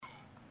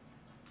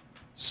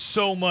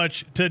So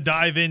much to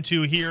dive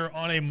into here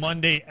on a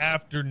Monday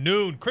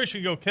afternoon.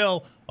 Christian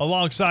Gokel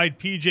alongside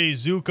PJ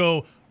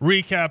Zuko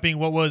recapping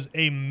what was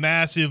a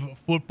massive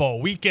football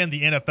weekend.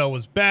 The NFL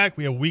was back.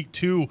 We have week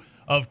 2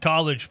 of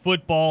college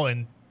football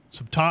and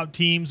some top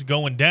teams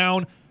going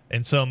down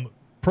and some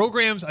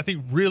programs, I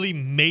think, really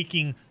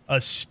making a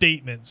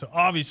statement. So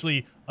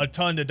obviously a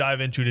ton to dive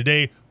into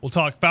today. We'll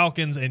talk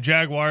Falcons and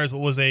Jaguars.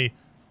 What was a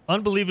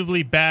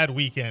unbelievably bad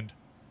weekend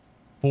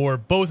for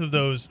both of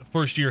those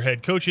first-year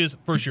head coaches.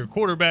 First-year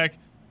quarterback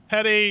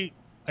had a,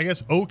 I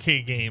guess,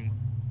 okay game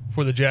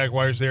for the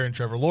Jaguars there in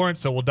Trevor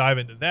Lawrence, so we'll dive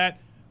into that.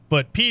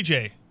 But,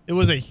 PJ, it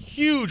was a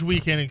huge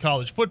weekend in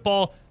college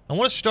football. I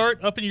want to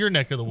start up in your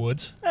neck of the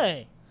woods.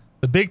 Hey.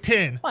 The Big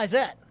Ten. Why is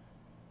that?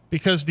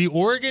 Because the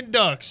Oregon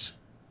Ducks,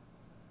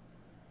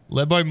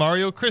 led by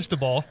Mario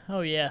Cristobal,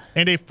 Oh, yeah.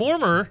 and a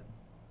former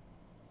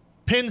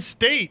Penn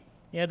State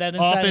Yeah, that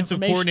inside offensive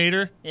information.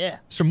 coordinator, Yeah.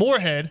 Mr.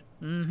 Moorhead,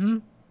 Mm-hmm.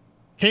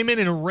 came in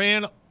and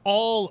ran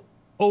all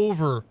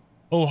over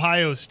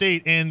Ohio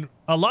State. And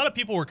a lot of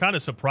people were kind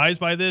of surprised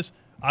by this.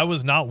 I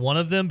was not one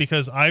of them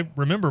because I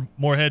remember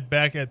Moorhead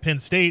back at Penn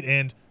State,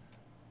 and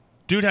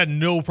dude had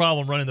no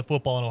problem running the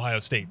football in Ohio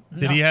State.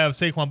 Did he have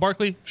Saquon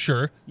Barkley?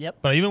 Sure. Yep.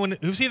 But even when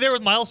was he there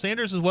with Miles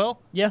Sanders as well?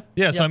 Yeah.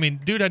 Yeah, so I mean,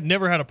 dude had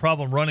never had a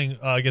problem running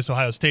against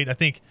Ohio State. I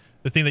think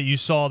the thing that you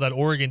saw that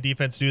Oregon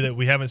defense do that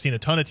we haven't seen a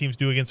ton of teams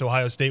do against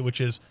Ohio State, which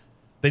is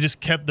they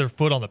just kept their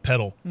foot on the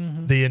pedal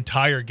the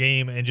entire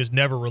game and just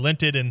never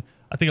relented. And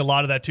I think a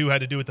lot of that, too, had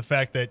to do with the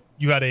fact that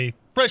you had a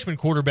freshman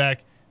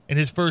quarterback in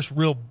his first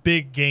real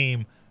big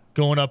game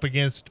going up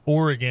against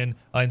Oregon,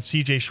 and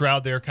C.J.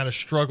 Stroud there kind of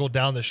struggled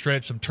down the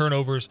stretch. Some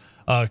turnovers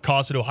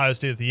cost it Ohio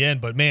State at the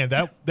end. But, man,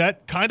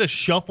 that kind of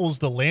shuffles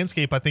the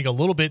landscape, I think, a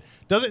little bit.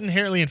 Doesn't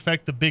inherently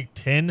affect the Big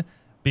Ten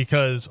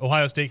because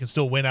Ohio State can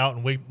still win out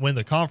and win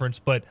the conference.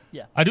 But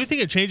Yeah. I do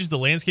think it changes the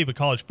landscape of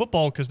college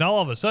football because now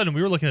all of a sudden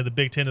we were looking at the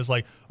Big Ten as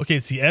like, okay,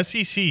 it's the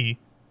SEC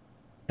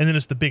and then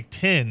it's the Big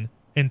Ten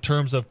in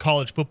terms of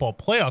college football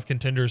playoff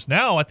contenders.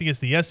 Now I think it's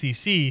the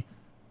SEC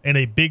and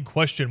a big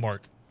question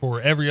mark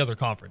for every other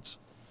conference.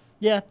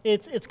 Yeah,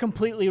 it's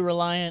completely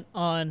reliant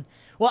on.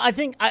 Well, I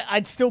think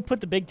I'd still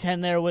put the Big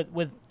Ten there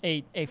with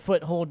a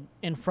foothold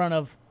in front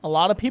of a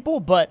lot of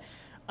people, but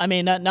I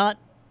mean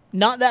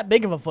not that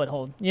big of a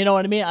foothold. You know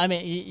what I mean? I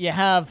mean you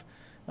have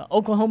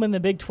Oklahoma in the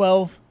Big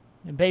 12,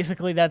 and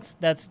basically that's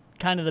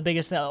kind of the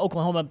biggest.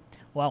 Oklahoma,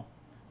 well,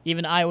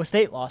 even Iowa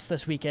State lost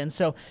this weekend,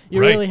 so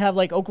you Right. really have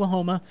like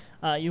Oklahoma.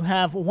 You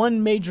have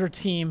one major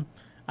team,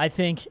 I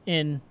think,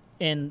 in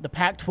the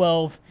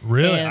Pac-12.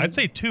 Really? and- I'd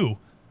say 2.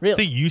 Really? I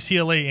think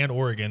UCLA and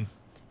Oregon.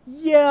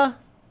 Yeah.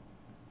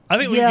 I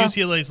think Yeah.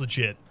 UCLA is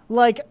legit.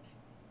 Like,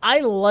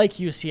 I like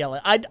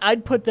UCLA.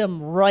 I'd put them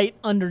right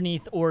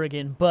underneath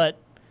Oregon, but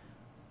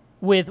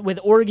with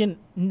Oregon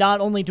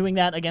not only doing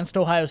that against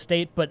Ohio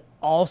State, but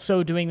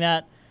also doing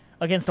that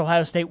against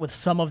Ohio State with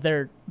some of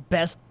their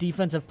best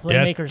defensive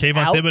playmakers Kayvon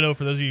out. Thibodeau,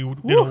 for those of you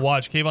who didn't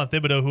watch, Kayvon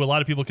Thibodeau, who a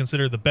lot of people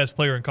consider the best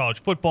player in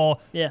college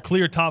football, Yeah.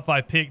 clear top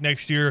 5 pick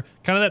next year,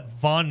 kind of that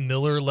Von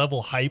Miller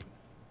level hype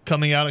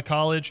coming out of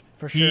college.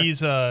 For sure.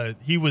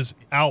 He was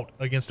out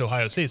against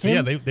Ohio State, so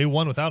Him- they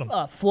won without him.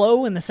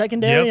 Flo in the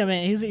secondary. Yep. I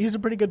mean, he's a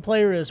pretty good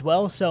player as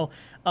well. So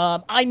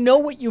I know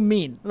what you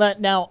mean.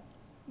 Now,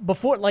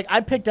 before, like, I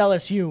picked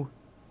LSU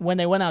when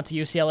they went out to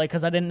UCLA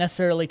because I didn't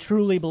necessarily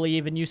truly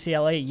believe in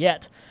UCLA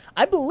yet.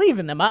 I believe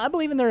in them. I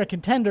believe in they're a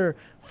contender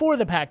for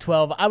the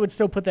Pac-12. I would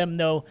still put them,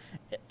 though,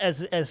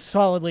 as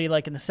solidly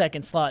like in the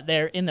second slot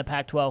there in the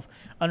Pac-12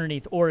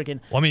 underneath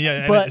Oregon. Well, I mean,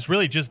 yeah, but- and it's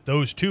really just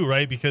those two,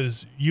 right?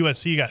 Because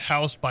USC got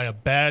housed by a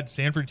bad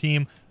Stanford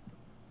team.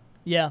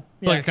 Yeah. I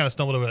feel like I kind of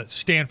stumbled over that.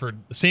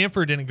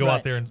 Stanford didn't go Right.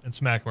 out there and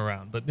smack them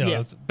around. But, Yeah.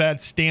 it's a bad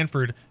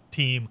Stanford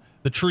team.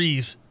 The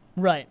Trees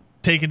Right.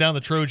 taking down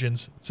the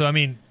Trojans. So, I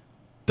mean,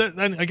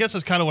 I guess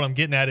that's kind of what I'm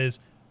getting at is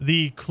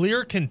the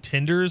clear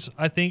contenders,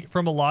 I think,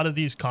 from a lot of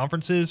these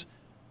conferences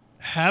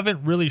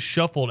haven't really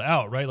shuffled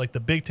out, right? Like the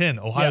Big Ten,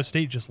 Ohio Yeah.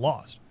 State just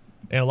lost.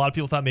 And a lot of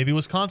people thought maybe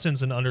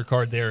Wisconsin's an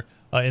undercard there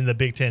in the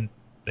Big Ten.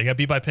 They got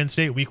beat by Penn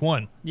State week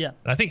 1. Yeah.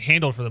 And I think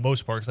handled for the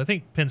most part because I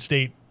think Penn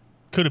State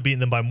could have beaten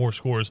them by more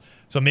scores.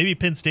 So maybe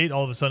Penn State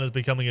all of a sudden is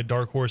becoming a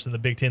dark horse in the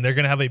Big Ten. They're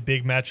going to have a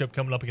big matchup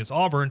coming up against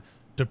Auburn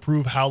to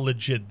prove how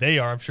legit they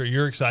are. I'm sure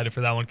you're excited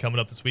for that one coming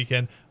up this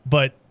weekend.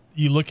 But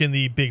you look in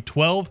the Big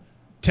 12,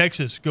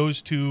 Texas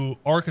goes to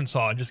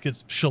Arkansas and just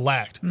gets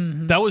shellacked.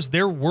 That was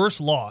their worst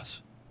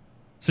loss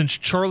since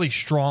Charlie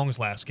Strong's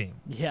last game.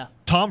 Yeah.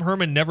 Tom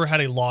Herman never had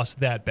a loss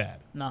that bad.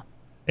 No.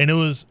 And it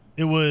was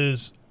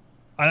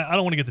I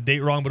don't want to get the date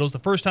wrong, but it was the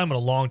first time in a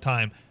long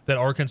time that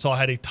Arkansas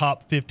had a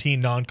top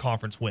 15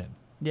 non-conference win.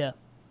 Yeah.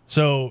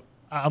 So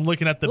I'm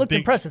looking at the Looked big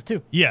impressive,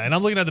 too. Yeah, and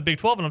I'm looking at the Big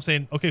 12 and I'm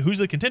saying, okay, who's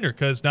the contender?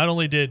 Because not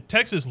only did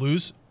Texas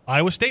lose,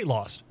 Iowa State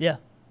lost Yeah.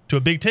 to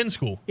a Big 10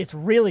 school. It's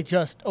really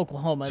just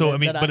Oklahoma. So that- I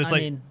mean, that but it's I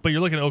like, mean, but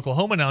you're looking at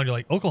Oklahoma now and you're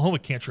like, Oklahoma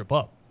can't trip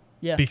up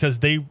yeah. because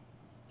they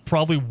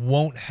probably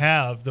won't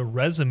have the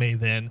resume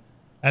then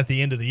at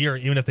the end of the year.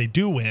 Even if they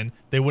do win,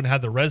 they wouldn't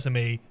have the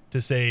resume to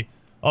say,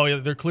 oh yeah,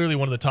 they're clearly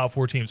one of the top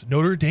 4 teams.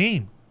 Notre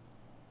Dame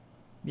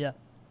Yeah.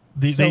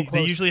 They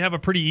usually have a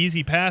pretty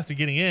easy path to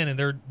getting in, and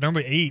they're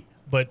number 8,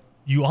 but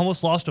you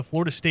almost lost to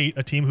Florida State,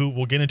 a team who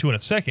we'll get into in a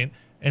second,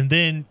 and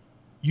then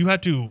you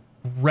had to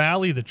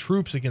rally the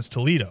troops against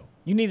Toledo.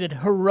 You needed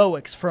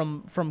heroics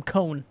from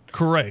Cone.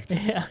 Correct.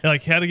 Yeah.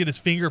 Like, had to get his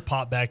finger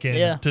popped back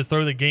in to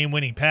throw the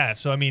game-winning pass.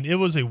 So, I mean, it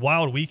was a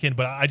wild weekend,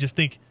 but I just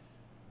think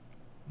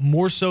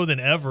more so than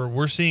ever,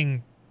 we're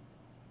seeing,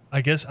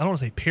 I guess, I don't want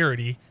to say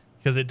parity,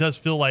 because it does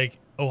feel like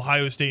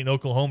Ohio State and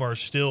Oklahoma are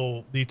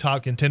still the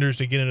top contenders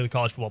to get into the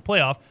college football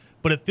playoff,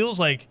 but it feels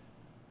like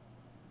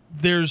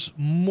there's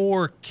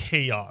more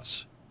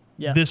chaos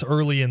this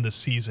early in the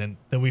season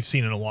than we've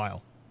seen in a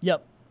while.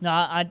 Yep. No,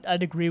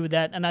 I'd agree with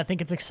that, and I think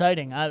it's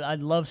exciting. I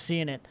love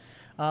seeing it.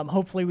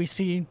 Hopefully we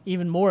see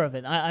even more of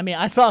it. I mean,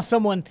 I saw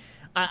someone,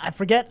 I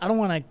forget, I don't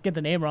want to get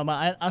the name wrong,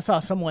 but I saw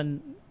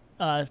someone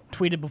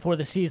tweeted before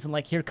the season,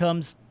 like, here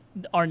comes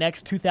our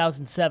next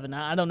 2007.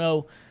 I don't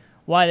know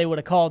why they would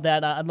have called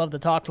that. I'd love to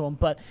talk to them,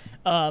 but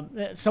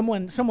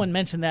someone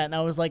mentioned that, and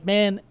I was like,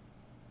 man,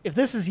 if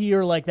this is a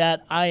year like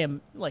that, I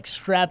am like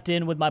strapped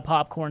in with my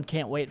popcorn,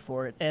 can't wait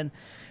for it. And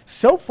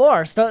so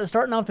far,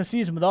 starting off the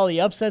season with all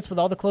the upsets, with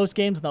all the close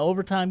games and the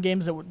overtime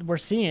games that we're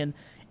seeing,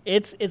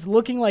 it's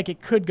looking like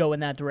it could go in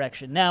that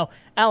direction. Now,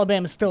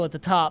 Alabama's still at the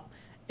top,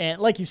 and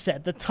like you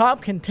said, the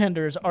top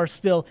contenders are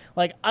still,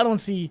 like, I don't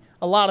see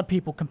a lot of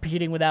people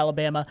competing with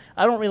Alabama.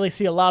 I don't really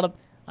see a lot of,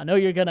 I know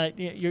you're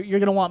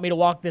gonna want me to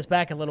walk this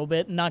back a little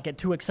bit and not get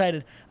too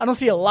excited. I don't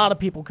see a lot of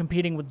people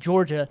competing with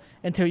Georgia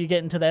until you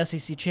get into the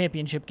SEC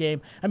championship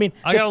game. I mean,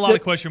 I got a lot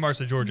of question marks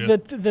with Georgia.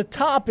 The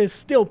top is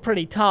still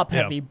pretty top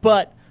heavy,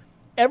 but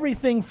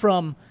everything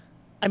from,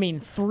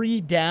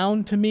 3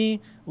 down to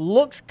me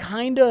looks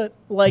kind of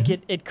like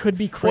it could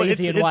be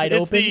crazy and wide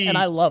open, and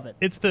I love it.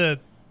 It's the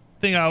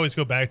thing I always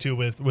go back to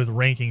with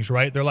rankings,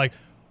 right? They're like,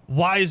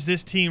 why is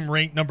this team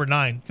ranked number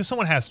 9? Because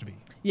someone has to be.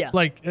 Yeah.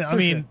 Like, I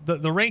mean, sure.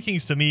 the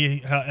rankings to me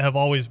have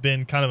always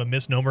been kind of a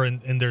misnomer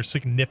in their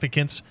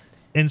significance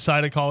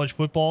inside of college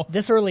football.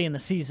 This early in the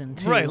season,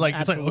 too. Right. Like,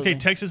 absolutely. It's like, okay,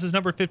 Texas is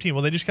number 15.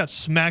 Well, they just got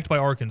smacked by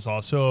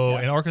Arkansas. So,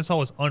 and Arkansas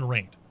was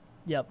unranked.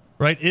 Yep.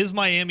 Right. Is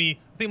Miami,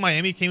 I think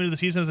Miami came into the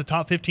season as a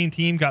top 15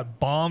 team, got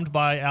bombed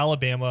by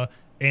Alabama,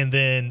 and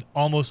then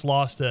almost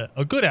lost to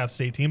a good App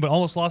State team, but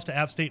almost lost to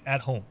App State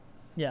at home.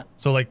 Yeah.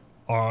 So, like,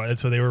 and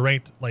so they were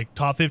ranked like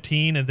top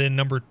 15, and then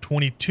number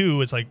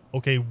 22. It's like,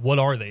 okay, what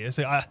are they? It's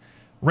like,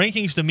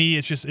 rankings to me,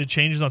 it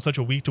changes on such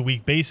a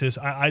week-to-week basis.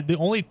 The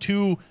only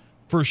two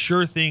for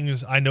sure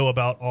things I know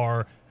about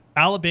are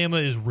Alabama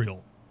is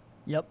real.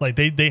 Yep. Like,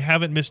 they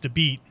haven't missed a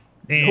beat,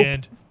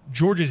 and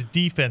Georgia's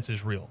defense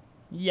is real.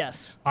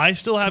 Yes. I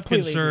still have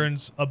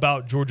concerns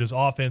about Georgia's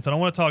offense, and I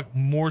want to talk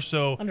more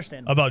so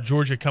about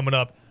Georgia coming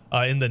up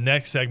in the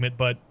next segment,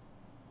 but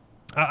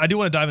I do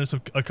want to dive into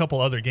a couple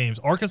other games.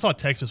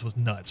 Arkansas-Texas was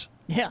nuts.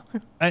 Yeah.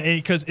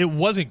 Because it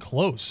wasn't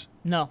close.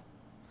 No.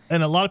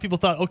 And a lot of people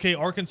thought, okay,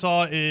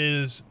 Arkansas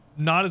is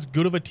not as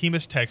good of a team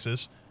as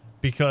Texas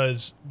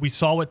because we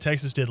saw what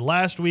Texas did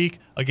last week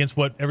against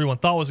what everyone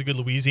thought was a good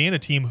Louisiana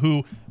team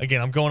who,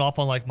 again, I'm going off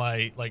on like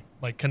my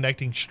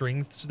connecting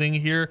strengths thing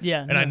here.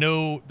 Yeah. And I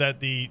know that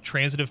the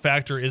transitive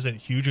factor isn't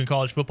huge in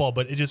college football,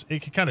 but it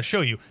can kind of show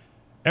you.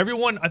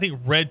 Everyone, I think,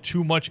 read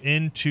too much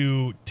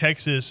into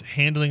Texas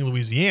handling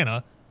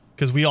Louisiana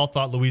because we all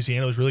thought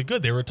Louisiana was really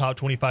good. They were a top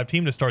 25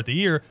 team to start the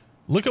year.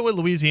 Look at what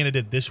Louisiana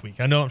did this week.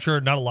 I'm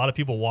sure not a lot of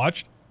people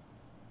watched.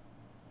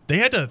 They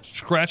had to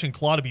scratch and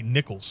claw to beat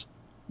Nichols.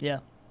 Yeah.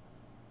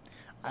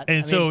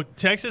 So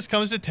Texas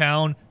comes to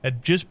town,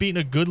 had just beaten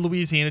a good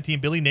Louisiana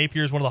team. Billy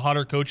Napier is one of the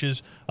hotter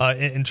coaches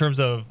in terms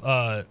of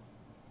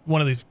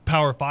one of these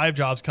Power 5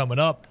 jobs coming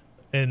up,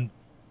 and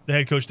the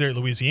head coach there at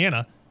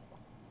Louisiana.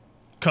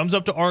 Comes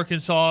up to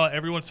Arkansas.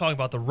 Everyone's talking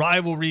about the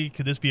rivalry.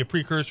 Could this be a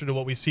precursor to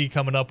what we see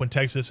coming up when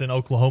Texas and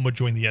Oklahoma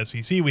join the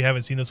SEC? We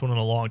haven't seen this one in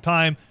a long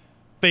time.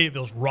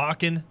 Fayetteville's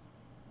rocking.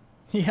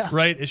 Yeah.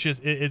 Right? It's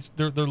just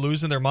they're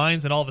losing their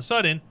minds, and all of a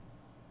sudden,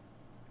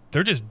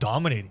 they're just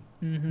dominating.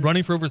 Mm-hmm.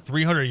 Running for over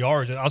 300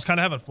 yards. And I was kind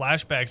of having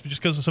flashbacks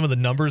just because of some of the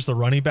numbers the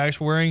running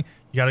backs were wearing.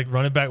 You got a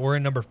running back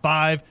wearing number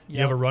 5. You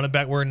have a running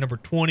back wearing number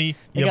 20.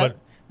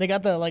 They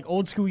got the like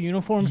old school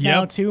uniforms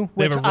now too,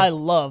 which I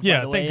love. Yeah,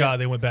 by the way. Thank God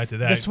they went back to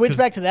that. The switch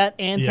back to that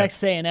and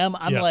Texas A&M,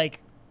 I'm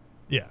like,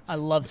 yeah, I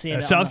love seeing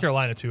that. South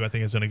Carolina too, I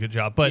think has done a good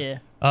job.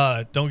 But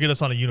don't get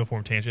us on a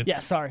uniform tangent. Yeah,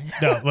 sorry.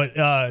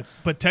 No,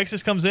 but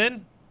Texas comes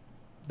in.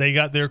 They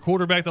got their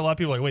quarterback that a lot of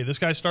people are like, wait, this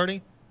guy's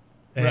starting,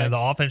 and the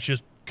offense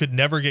just could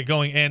never get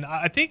going. And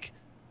I think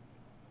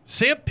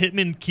Sam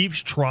Pittman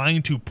keeps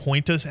trying to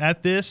point us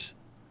at this,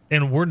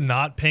 and we're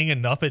not paying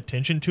enough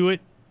attention to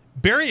it.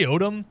 Barry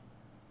Odom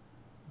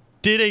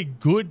did a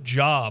good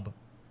job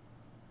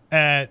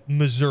at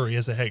Missouri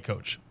as a head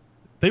coach.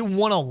 They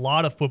won a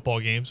lot of football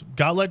games,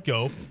 got let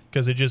go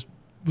because it just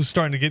was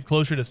starting to get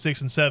closer to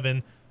 6 and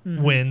 7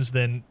 wins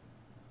than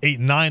 8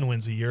 and 9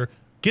 wins a year.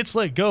 Gets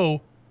let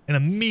go and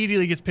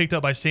immediately gets picked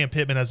up by Sam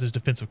Pittman as his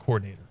defensive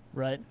coordinator.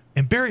 Right.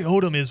 And Barry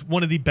Odom is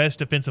one of the best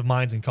defensive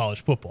minds in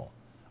college football.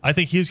 I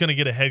think he's going to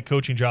get a head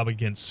coaching job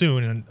again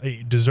soon,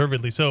 and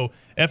deservedly so.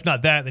 If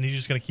not that, then he's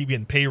just going to keep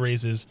getting pay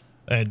raises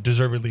and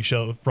deservedly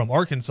so from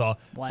Arkansas.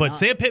 Why but not?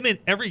 Sam Pittman,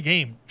 every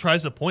game,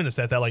 tries to point us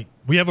at that, like,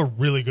 we have a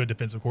really good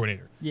defensive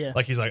coordinator. Yeah.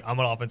 Like, he's like, I'm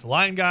an offensive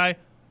line guy.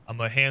 I'm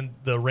going to hand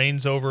the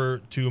reins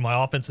over to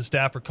my offensive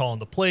staff for calling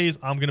the plays.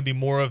 I'm going to be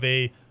more of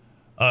a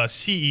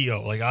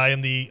CEO. Like,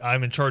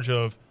 I'm in charge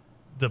of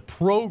the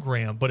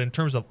program, but in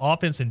terms of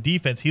offense and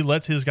defense, he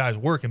lets his guys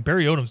work, and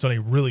Barry Odom's done a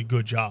really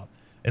good job.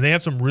 And they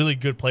have some really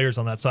good players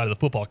on that side of the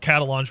football.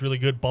 Catalan's really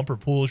good. Bumper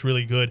Pool's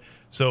really good.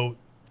 So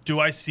do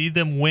I see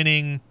them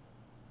winning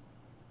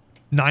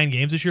 9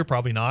 games this year?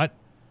 Probably not.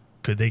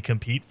 Could they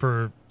compete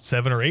for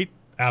 7 or 8?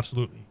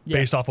 Absolutely,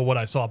 based off of what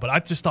I saw. But I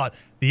just thought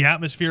the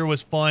atmosphere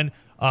was fun.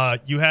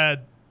 You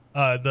had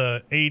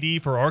the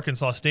AD for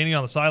Arkansas standing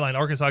on the sideline.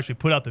 Arkansas actually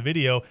put out the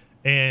video,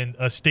 and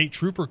a state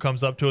trooper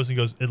comes up to us and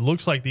goes, "It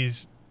looks like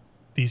these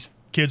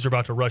kids are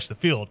about to rush the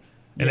field."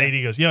 And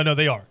AD goes, "Yeah, no,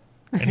 they are."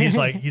 And he's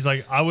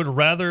like, I would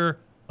rather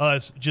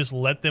us just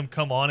let them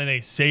come on in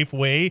a safe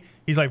way.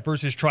 He's like,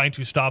 versus trying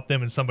to stop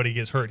them and somebody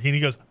gets hurt. And he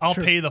goes, I'll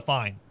pay the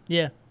fine.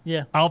 Yeah.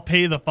 I'll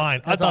pay the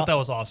fine. I thought that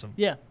was awesome.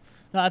 Yeah.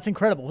 No, that's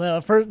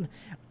incredible.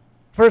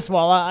 First of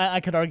all, I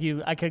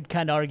could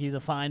kind of argue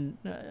the fine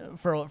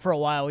for a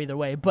while either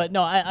way. But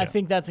no, I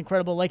think that's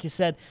incredible. Like you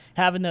said,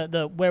 having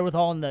the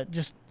wherewithal and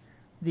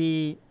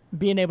the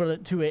being able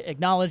to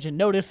acknowledge and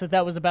notice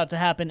that was about to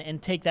happen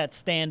and take that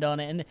stand on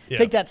it and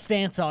take that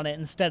stance on it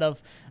instead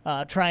of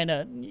trying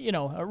to,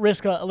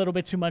 risk a little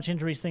bit too much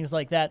injuries, things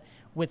like that,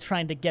 with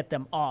trying to get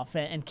them off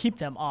and keep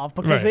them off,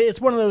 because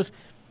it's one of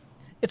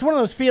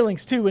those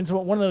feelings too, and it's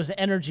one of those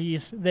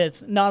energies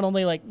that's not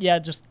only like,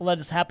 just let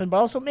this happen, but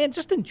also, man,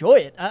 just enjoy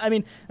it. I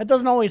mean, that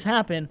doesn't always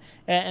happen,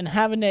 and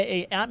having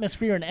a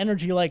atmosphere and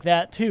energy like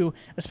that too,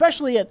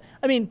 especially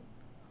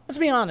let's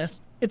be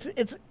honest,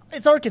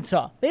 it's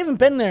Arkansas. They haven't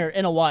been there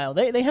in a while.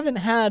 They haven't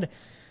had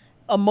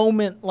a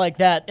moment like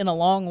that in a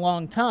long,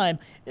 long time.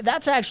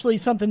 That's actually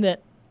something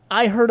that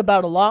I heard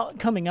about a lot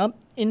coming up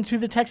into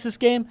the Texas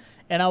game,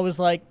 and I was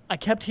like, I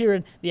kept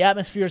hearing the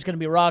atmosphere is going to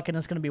be rocking,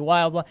 it's going to be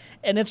wild,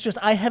 and it's just,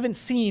 I haven't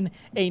seen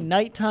a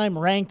nighttime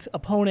ranked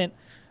opponent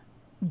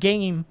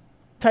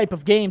type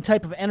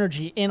of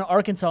energy in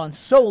Arkansas in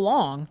so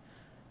long,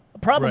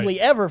 probably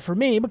ever for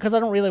me, because I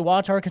don't really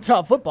watch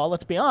Arkansas football,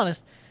 let's be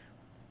honest,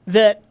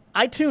 that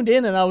I tuned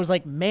in and I was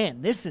like,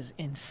 man, this is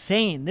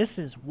insane. This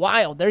is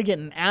wild. They're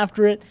getting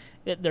after it.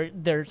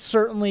 They're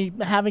certainly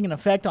having an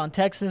effect on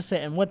Texas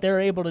and what they're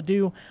able to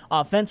do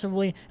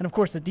offensively. And, of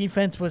course, the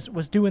defense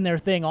was doing their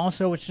thing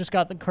also, which just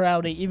got the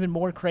crowd even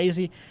more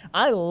crazy.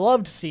 I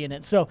loved seeing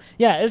it. So,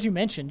 as you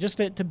mentioned, just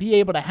to be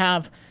able to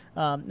have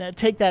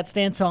take that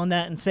stance on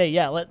that and say,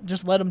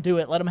 just let them do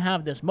it. Let them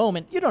have this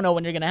moment. You don't know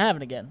when you're going to have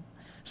it again.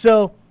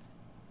 So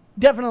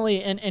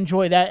definitely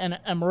enjoy that. And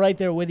I'm right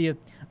there with you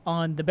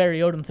on the Barry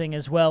Odom thing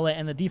as well,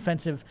 and the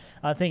defensive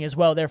thing as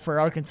well there for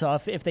Arkansas.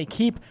 If they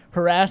keep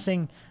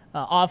harassing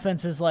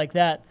offenses like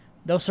that,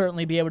 they'll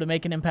certainly be able to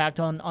make an impact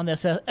on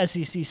this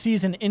SEC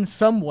season in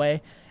some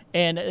way.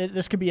 And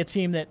this could be a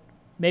team that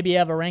maybe you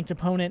have a ranked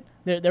opponent.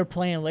 They're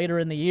playing later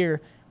in the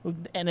year,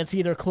 and it's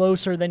either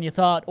closer than you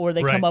thought, or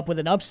they come up with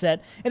an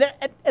upset. And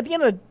at the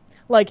end of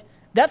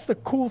that's the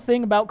cool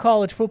thing about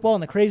college football,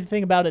 and the crazy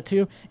thing about it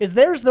too is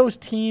there's those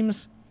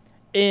teams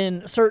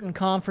in certain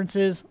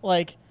conferences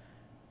like,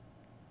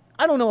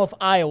 I don't know if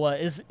Iowa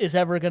is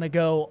ever going to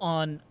go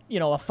on, a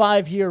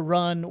 5-year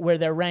run where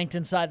they're ranked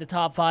inside the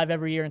top 5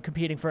 every year and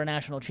competing for a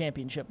national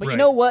championship. But you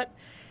know what?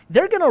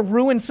 They're going to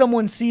ruin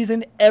someone's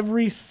season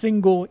every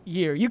single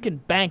year. You can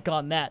bank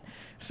on that.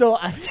 So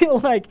I feel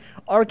like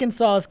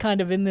Arkansas is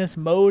kind of in this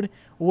mode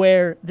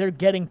where they're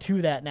getting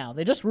to that now.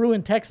 They just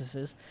ruined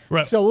Texas's.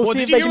 Right. So we'll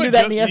see if they can do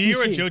that in the SEC. Did you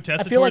hear what Joe Tessitore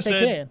I feel like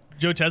they can.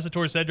 Joe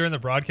Tessitore said during the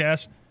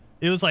broadcast?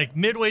 It was like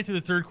midway through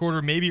the third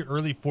quarter, maybe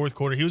early fourth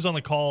quarter. He was on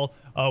the call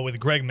with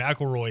Greg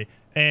McElroy,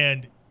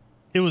 and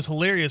it was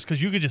hilarious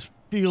because you could just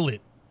feel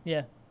it.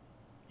 Yeah.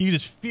 You could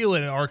just feel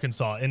it in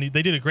Arkansas. And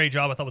they did a great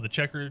job, I thought, with the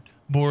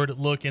checkerboard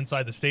look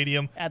inside the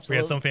stadium. Absolutely. We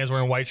had some fans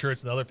wearing white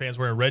shirts and the other fans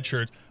wearing red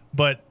shirts.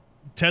 But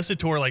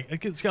Tessitore,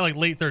 it's kind of like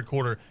late third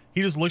quarter.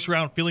 He just looks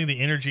around feeling the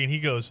energy, and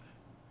he goes,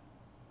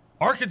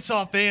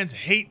 Arkansas fans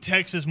hate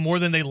Texas more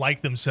than they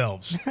like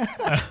themselves.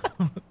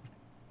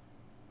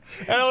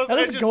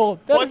 That's gold.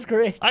 That's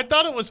great. I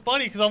thought it was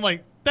funny because I'm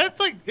like,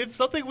 it's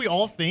something we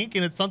all think,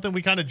 and it's something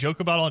we kind of joke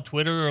about on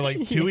Twitter or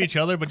to each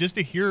other. But just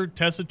to hear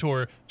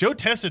Tessitore, Joe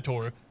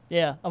Tessitore,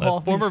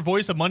 former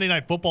voice of Monday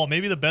Night Football,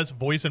 maybe the best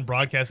voice in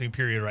broadcasting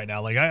period right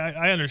now.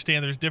 I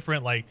understand there's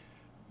different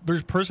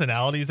there's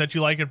personalities that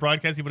you like in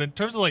broadcasting, but in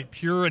terms of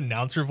pure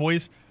announcer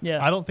voice,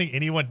 I don't think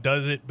anyone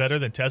does it better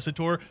than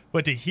Tessitore.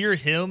 But to hear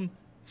him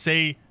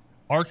say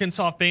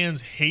Arkansas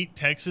fans hate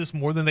Texas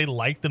more than they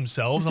like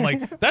themselves. I'm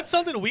like, that's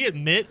something we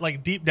admit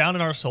like deep down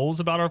in our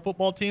souls about our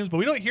football teams, but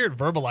we don't hear it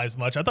verbalized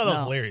much. I thought that was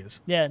hilarious.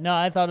 Yeah, no,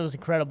 I thought it was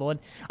incredible. And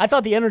I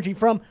thought the energy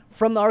from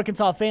the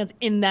Arkansas fans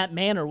in that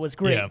manner was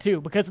great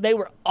too, because they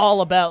were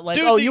all about like,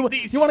 Dude, you want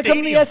to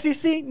come to the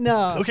SEC?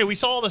 No. Okay, we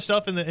saw all the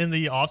stuff in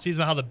the offseason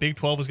about how the Big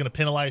 12 was going to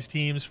penalize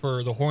teams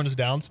for the horns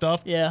down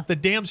stuff. Yeah. The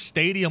damn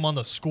stadium on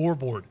the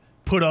scoreboard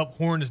put up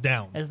horns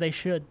down. As they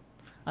should.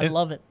 I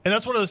love it. And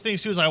that's one of those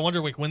things, too, is I wonder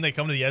like when they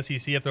come to the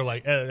SEC if they're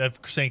like, if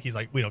Sankey's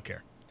like, we don't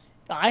care.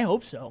 I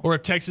hope so. Or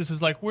if Texas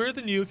is like, we're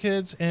the new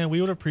kids, and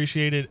we would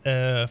appreciate it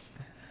if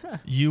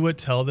you would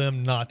tell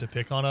them not to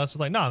pick on us.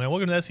 It's like, nah, man,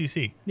 welcome to the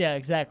SEC. Yeah,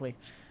 exactly.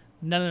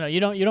 No. You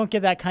don't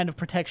get that kind of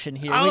protection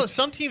here. I don't know.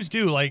 Some teams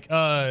do. Like,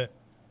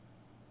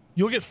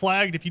 you'll get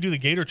flagged if you do the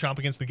Gator chomp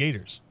against the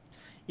Gators.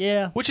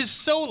 Yeah. Which is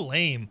so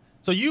lame.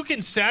 So you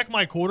can sack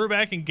my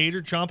quarterback and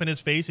Gator chomp in his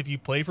face if you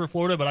play for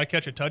Florida, but I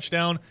catch a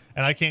touchdown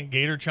and I can't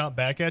Gator chomp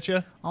back at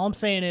you? All I'm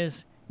saying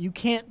is you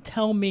can't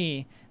tell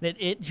me that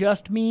it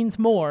just means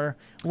more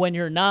when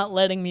you're not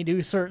letting me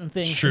do certain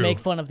things to make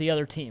fun of the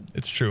other team.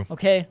 It's true.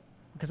 Okay?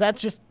 Because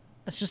that's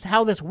just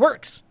how this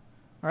works.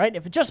 All right?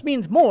 If it just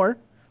means more,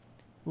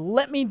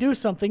 let me do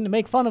something to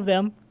make fun of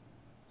them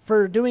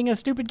for doing a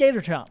stupid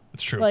Gator chomp.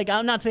 It's true. Like,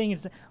 I'm not saying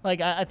it's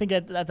like, I think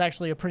that's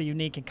actually a pretty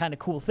unique and kind of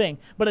cool thing,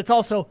 but it's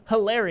also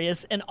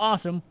hilarious and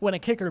awesome when a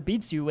kicker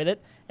beats you with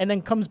it and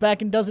then comes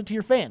back and does it to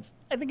your fans.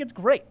 I think it's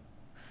great.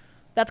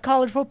 That's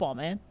college football,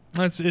 man.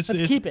 Let's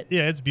keep it.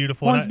 Yeah, it's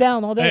beautiful. Horns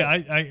down all day.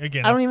 I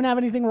don't even have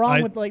anything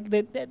wrong with like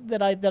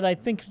that I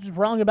think is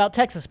wrong about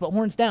Texas, but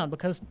horns down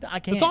because I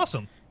can't. It's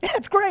awesome. Yeah,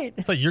 it's great.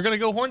 It's like, you're gonna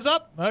go horns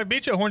up? I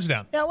beat you, horns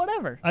down. Yeah,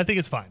 whatever. I think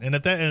it's fine. And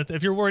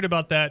if you're worried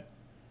about that,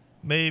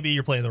 maybe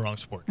you're playing the wrong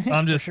sport.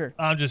 I'm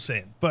just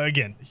saying. But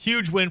again,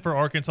 huge win for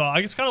Arkansas.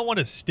 I just kind of want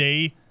to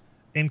stay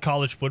in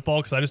college football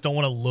because I just don't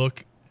want to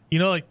look.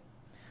 Like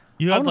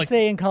you I have want to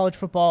stay in college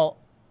football.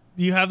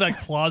 You have that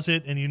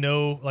closet, and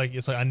like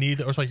it's like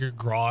or it's like your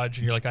garage,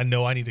 and you're like, I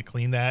know I need to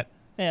clean that.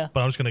 Yeah.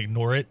 But I'm just gonna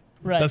ignore it.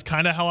 Right. That's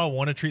kind of how I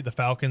want to treat the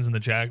Falcons and the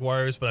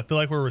Jaguars, but I feel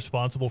like we're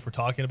responsible for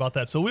talking about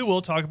that. So we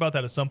will talk about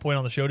that at some point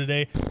on the show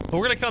today. But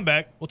we're going to come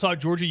back. We'll talk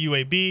Georgia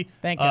UAB.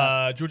 Thank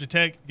God. Georgia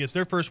Tech gets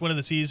their first win of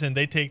the season.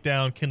 They take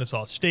down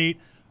Kennesaw State.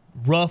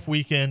 Rough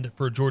weekend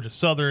for Georgia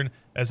Southern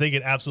as they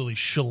get absolutely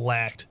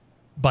shellacked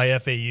by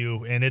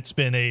FAU. And it's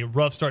been a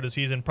rough start to the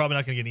season. Probably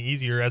not going to get any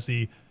easier as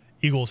the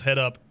Eagles head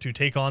up to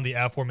take on the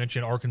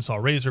aforementioned Arkansas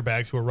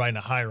Razorbacks, who are riding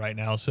a high right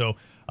now. So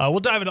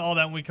we'll dive into all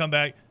that when we come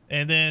back.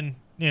 And then,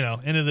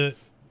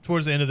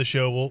 towards the end of the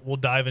show, we'll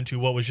dive into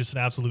what was just an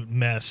absolute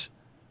mess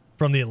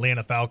from the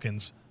Atlanta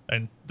Falcons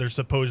and their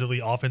supposedly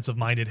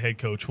offensive-minded head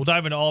coach. We'll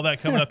dive into all that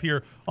coming up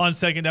here on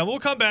Second Down. We'll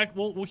come back.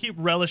 We'll keep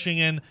relishing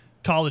in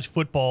college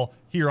football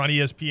here on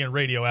ESPN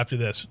Radio after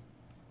this.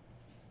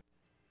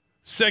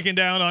 Second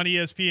Down on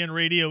ESPN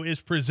Radio is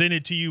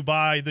presented to you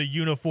by the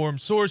Uniform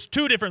Source.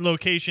 2 different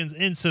locations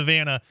in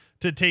Savannah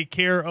to take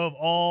care of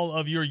all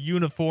of your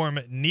uniform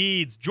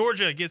needs.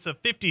 Georgia gets a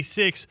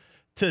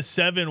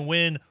 56-7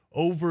 win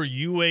over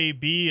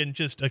UAB and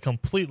just a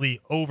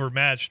completely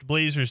overmatched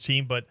Blazers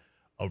team, but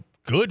a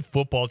good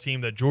football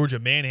team that Georgia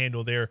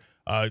manhandled there.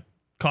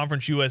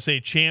 Conference USA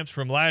champs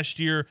from last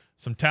year,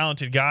 some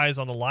talented guys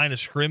on the line of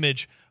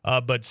scrimmage,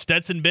 but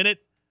Stetson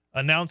Bennett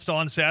announced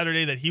on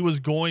Saturday that he was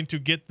going to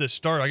get the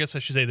start. I guess I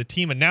should say the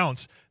team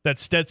announced that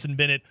Stetson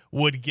Bennett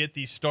would get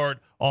the start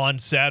on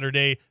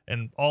Saturday,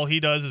 and all he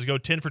does is go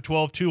 10 for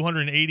 12,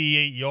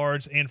 288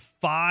 yards, and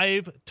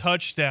 5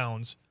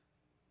 touchdowns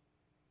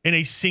in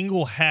a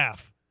single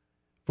half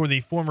for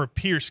the former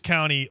Pierce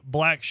County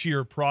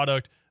Blackshear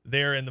product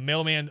there, and the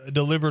mailman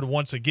delivered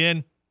once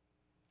again.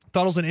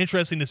 Thought it was an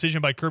interesting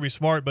decision by Kirby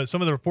Smart, but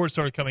some of the reports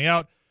started coming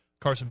out.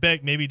 Carson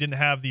Beck maybe didn't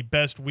have the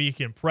best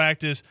week in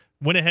practice,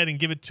 went ahead and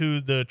give it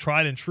to the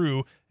tried and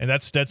true, and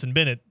that's Stetson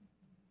Bennett.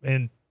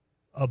 And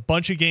a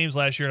bunch of games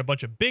last year and a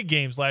bunch of big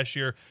games last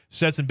year,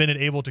 Stetson Bennett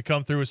able to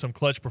come through with some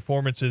clutch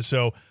performances.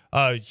 So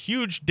a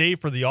huge day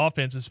for the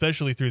offense,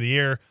 especially through the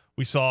air.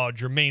 We saw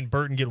Jermaine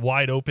Burton get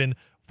wide open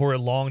for a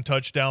long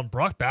touchdown.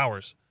 Brock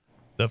Bowers,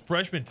 the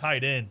freshman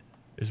tight end,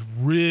 is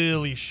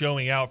really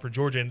showing out for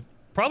Georgia, and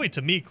probably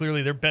to me,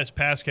 clearly their best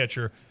pass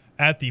catcher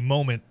at the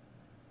moment.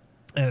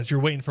 As you're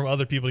waiting for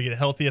other people to get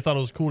healthy, I thought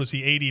it was cool to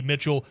see A.D.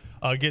 Mitchell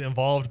get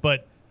involved.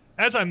 But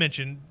as I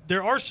mentioned,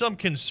 there are some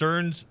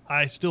concerns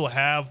I still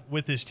have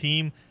with this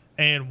team,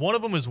 and one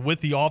of them is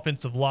with the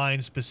offensive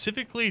line,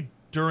 specifically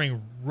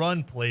during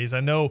run plays.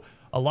 I know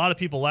a lot of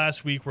people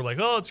last week were like,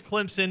 oh, it's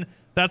Clemson.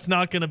 That's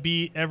not going to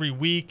be every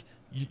week.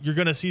 You're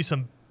going to see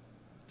some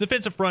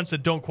defensive fronts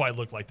that don't quite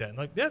look like that. And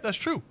like, yeah, that's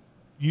true.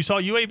 You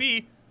saw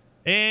UAB,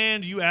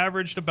 and you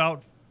averaged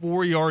about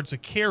 4 yards a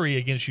carry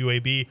against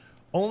UAB.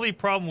 Only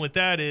problem with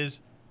that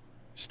is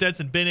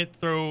Stetson Bennett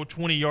throw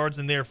 20 yards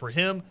in there for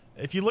him.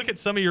 If you look at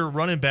some of your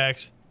running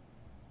backs,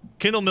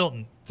 Kendall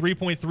Milton,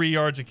 3.3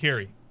 yards a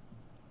carry.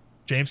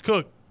 James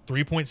Cook,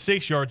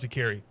 3.6 yards a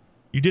carry.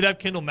 You did have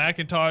Kendall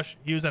McIntosh.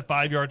 He was at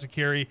 5 yards a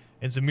carry.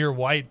 And Zamir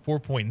White,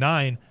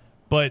 4.9.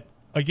 But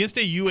against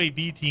a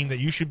UAB team that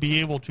you should be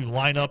able to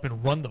line up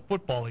and run the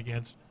football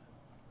against,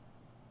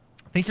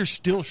 I think you're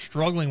still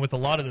struggling with a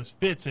lot of those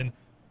fits. And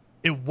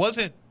it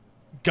wasn't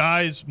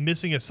guys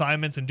missing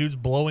assignments and dudes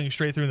blowing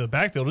straight through in the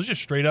backfield. It was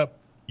just straight up,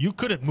 you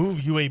couldn't move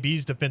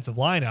UAB's defensive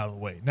line out of the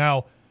way.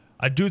 Now,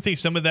 I do think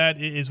some of that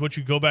is what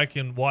you go back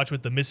and watch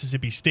with the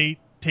Mississippi State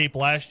tape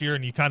last year,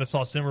 and you kind of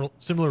saw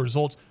similar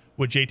results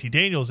with JT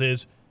Daniels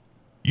is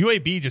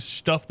UAB just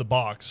stuffed the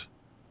box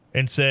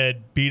and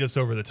said, beat us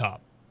over the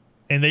top.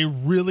 And they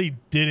really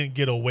didn't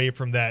get away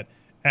from that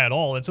at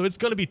all. And so it's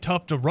going to be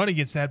tough to run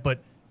against that.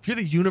 But if you're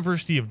the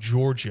University of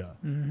Georgia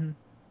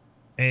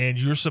and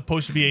you're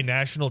supposed to be a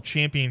national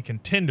champion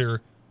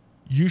contender,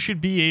 you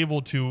should be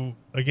able to,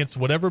 against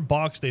whatever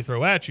box they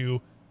throw at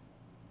you,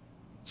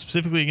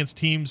 specifically against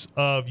teams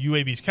of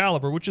UAB's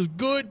caliber, which is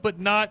good but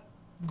not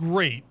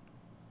great,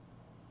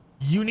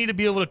 you need to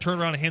be able to turn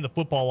around and hand the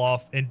football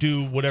off and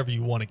do whatever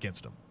you want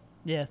against them.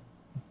 Yeah.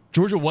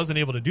 Georgia wasn't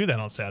able to do that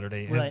on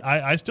Saturday. And Right.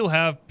 I still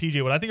have,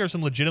 PJ, what I think are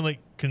some legitimate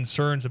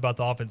concerns about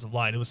the offensive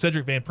line. It was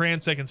Cedric Van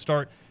Pran, second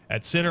start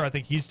at center. I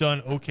think he's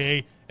done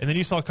okay. And then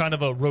you saw kind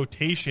of a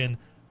rotation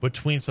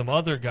between some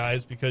other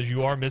guys because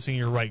you are missing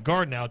your right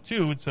guard now,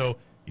 too. And so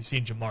you've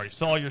seen Jamari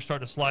Sawyer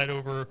start to slide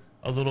over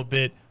a little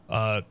bit.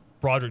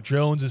 Broderick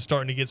Jones is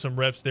starting to get some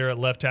reps there at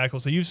left tackle.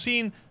 So you've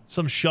seen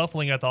some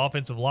shuffling at the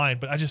offensive line.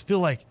 But I just feel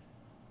like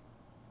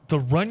the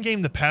run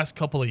game the past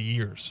couple of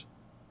years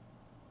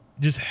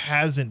just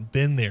hasn't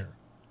been there.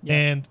 Yeah.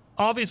 And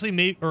obviously,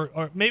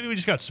 maybe we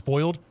just got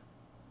spoiled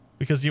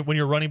because when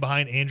you're running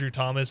behind Andrew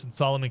Thomas and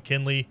Solomon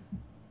Kinley,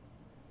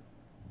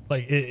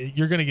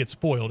 you're going to get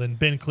spoiled. And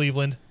Ben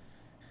Cleveland.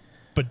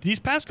 But these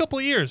past couple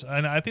of years,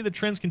 and I think the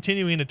trend's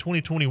continuing into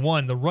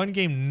 2021, the run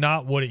game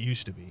not what it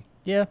used to be.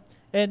 Yeah,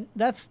 and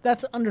that's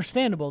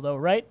understandable, though,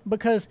 right?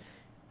 Because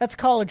that's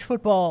college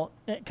football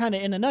kind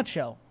of in a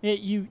nutshell.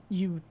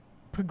 You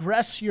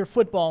progress your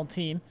football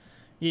team,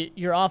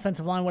 your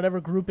offensive line, whatever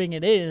grouping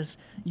it is,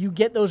 you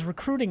get those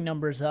recruiting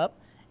numbers up,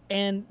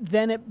 and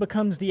then it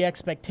becomes the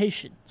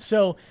expectation.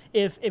 So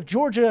if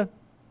Georgia,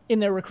 in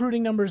their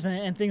recruiting numbers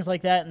and things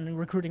like that and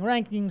recruiting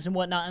rankings and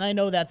whatnot, and I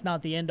know that's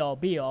not the end-all,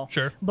 be-all.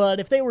 Sure. But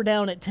if they were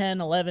down at 10,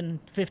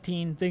 11,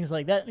 15, things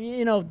like that,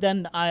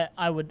 then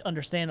I would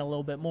understand a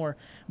little bit more.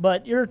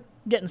 But you're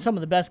getting some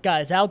of the best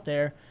guys out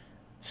there,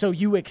 so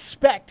you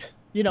expect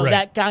right.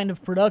 that kind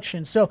of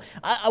production. So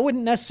I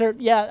wouldn't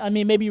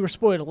necessarily, maybe you were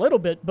spoiled a little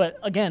bit, but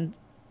again,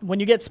 when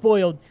you get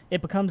spoiled,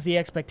 it becomes the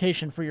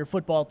expectation for your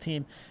football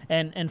team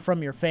and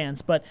from your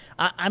fans. But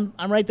I'm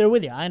right there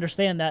with you. I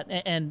understand that.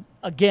 And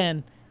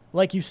again,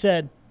 like you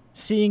said,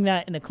 seeing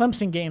that in the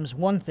Clemson game is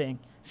one thing.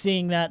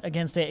 Seeing that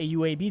against a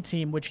UAB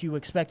team, which you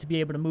expect to be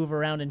able to move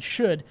around and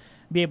should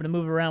be able to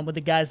move around with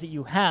the guys that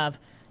you have,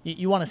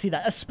 you want to see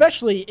that,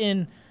 especially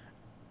in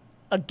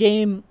a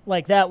game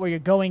like that where you're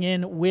going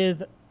in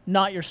with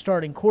not your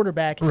starting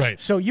quarterback.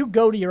 Right. So you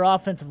go to your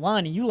offensive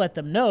line and you let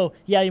them know,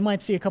 yeah, you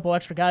might see a couple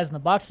extra guys in the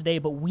box today,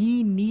 but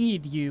we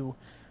need you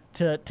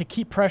to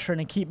keep pressuring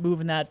and keep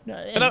moving that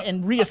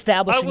and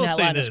reestablishing that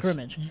line of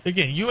scrimmage.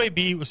 Again,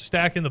 UAB was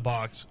stacking the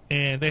box,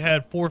 and they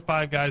had 4 or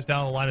 5 guys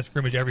down the line of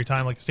scrimmage every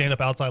time, like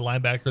stand-up outside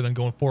linebacker, then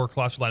going 4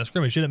 across the line of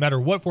scrimmage. It didn't matter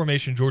what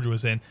formation Georgia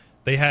was in.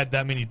 They had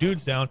that many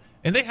dudes down,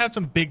 and they had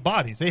some big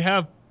bodies. They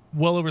have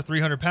well over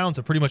 300 pounds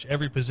at pretty much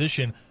every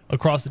position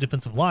across the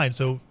defensive line.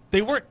 So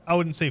they weren't, I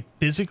wouldn't say,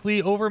 physically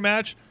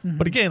overmatched. Mm-hmm.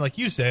 But again, like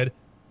you said,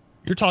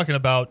 you're talking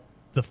about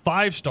the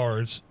 5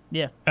 stars.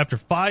 Yeah. After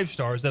 5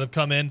 stars that have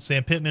come in,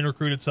 Sam Pittman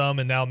recruited some,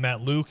 and now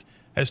Matt Luke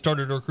has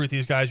started to recruit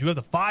these guys. You have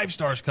the 5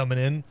 stars coming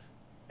in,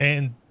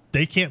 and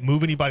they can't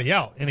move anybody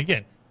out. And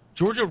again,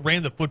 Georgia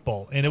ran the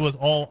football, and it was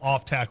all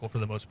off tackle for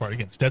the most part.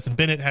 Again, Stetson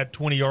Bennett had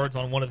 20 yards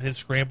on one of his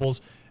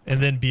scrambles, and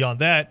then beyond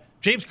that,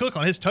 James Cook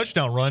on his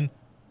touchdown run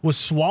was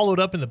swallowed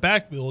up in the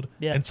backfield,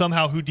 and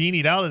somehow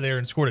Houdini'd out of there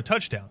and scored a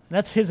touchdown.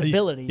 That's his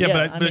ability.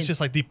 But it's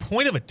just like the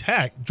point of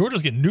attack,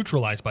 Georgia's getting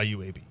neutralized by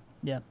UAB.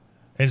 Yeah.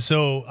 And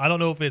so I don't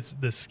know if it's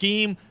the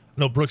scheme.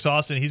 I know Brooks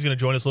Austin, he's going to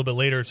join us a little bit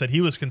later, said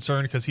he was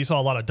concerned because he saw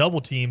a lot of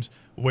double teams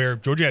where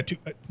Georgia had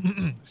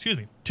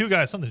 2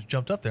 guys. Something just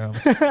jumped up there.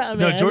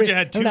 Georgia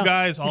had 2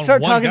 guys on one guy. You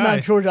start talking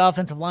about Georgia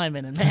offensive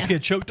linemen, and just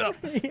get choked up.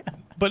 Yeah.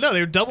 But no, they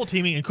were double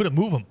teaming and couldn't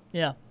move them.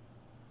 Yeah.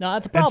 No,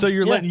 that's a problem. And so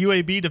you're letting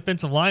UAB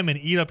defensive linemen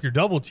eat up your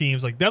double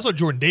teams. Like, that's what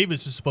Jordan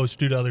Davis is supposed to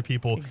do to other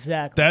people.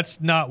 Exactly. That's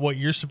not what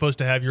you're supposed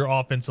to have your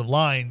offensive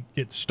line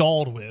get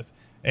stalled with.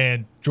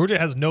 And Georgia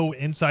has no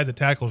inside the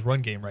tackles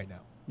run game right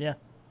now. Yeah.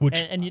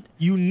 Which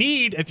you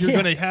need if you're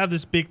going to have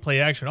this big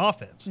play action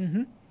offense.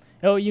 Mm-hmm.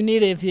 Oh, you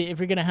need it if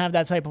you're going to have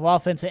that type of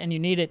offense, and you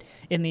need it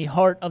in the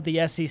heart of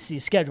the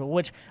SEC schedule,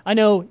 which I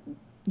know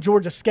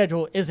Georgia's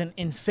schedule isn't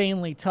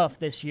insanely tough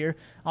this year.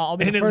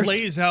 It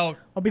lays out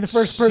I'll be the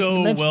first person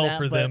to mention well that,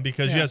 for them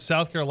because you have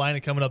South Carolina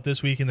coming up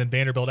this week and then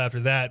Vanderbilt after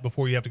that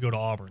before you have to go to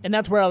Auburn. And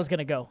that's where I was going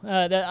to go.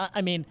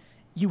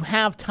 You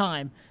have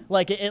time.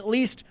 Like, at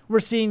least we're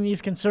seeing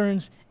these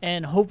concerns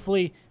and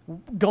hopefully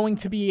going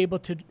to be able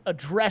to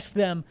address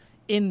them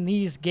in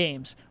these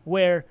games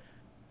where,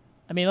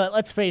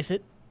 let's face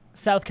it,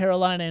 South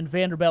Carolina and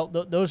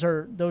Vanderbilt, those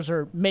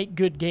are make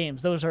good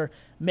games. Those are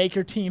make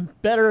your team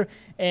better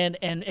and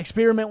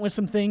experiment with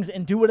some things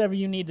and do whatever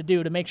you need to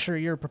do to make sure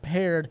you're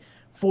prepared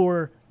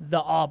for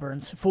the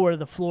Auburns, for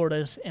the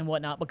Floridas and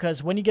whatnot.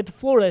 Because when you get to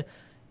Florida,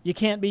 you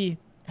can't be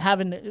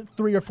having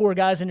 3 or 4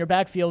 guys in your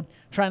backfield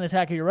trying to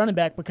tackle your running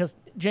back, because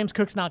James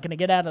Cook's not going to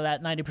get out of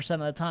that 90%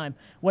 of the time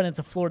when it's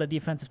a Florida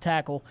defensive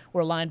tackle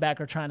or a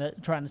linebacker trying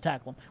to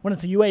tackle him. When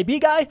it's a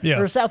UAB guy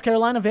or a South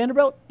Carolina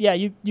Vanderbilt, yeah,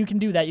 you can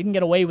do that. You can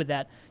get away with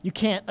that. You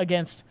can't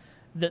against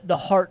the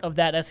heart of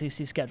that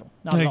SEC schedule.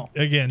 Not at all.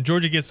 Again,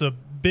 Georgia gets a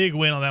big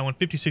win on that one,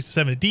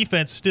 56-7. The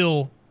defense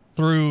still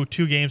through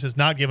 2 games has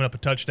not given up a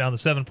touchdown. The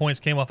 7 points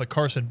came off a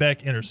Carson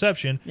Beck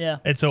interception. Yeah.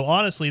 And so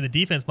honestly, the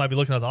defense might be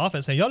looking at the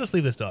offense saying, y'all just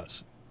leave this to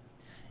us.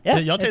 Yeah,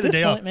 y'all take the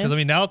day off,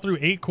 because now through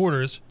 8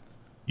 quarters,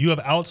 you have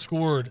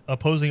outscored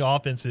opposing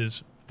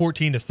offenses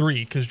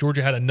 14-3 because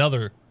Georgia had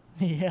another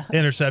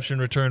interception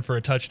return for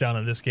a touchdown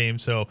in this game.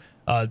 So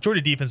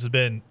Georgia defense has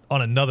been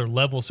on another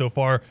level so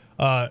far.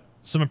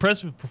 Some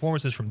impressive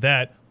performances from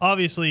that.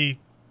 Obviously,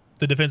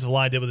 the defensive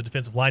line did what the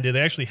defensive line did.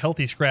 They actually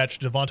healthy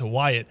scratched Devonta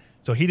Wyatt,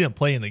 so he didn't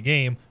play in the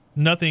game.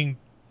 Nothing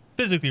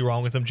physically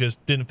wrong with him,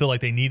 just didn't feel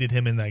like they needed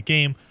him in that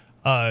game.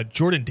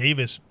 Jordan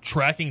Davis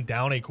tracking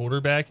down a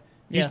quarterback.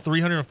 He's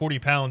 340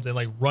 pounds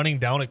and running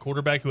down a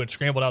quarterback who had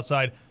scrambled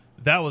outside.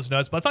 That was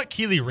nuts. But I thought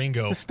Kelee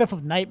Ringo. It's the stuff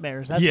of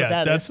nightmares. That's what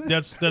that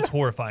is. that's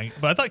horrifying.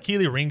 But I thought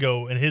Kelee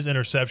Ringo and his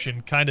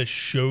interception kind of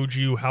showed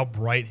you how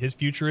bright his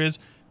future is,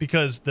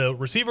 because the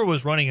receiver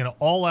was running an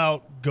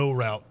all-out go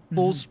route,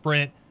 full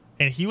sprint,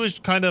 and he was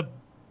kind of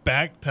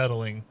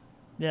backpedaling.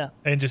 Yeah.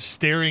 And just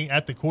staring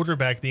at the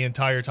quarterback the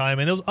entire time.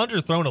 And it was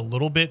underthrown a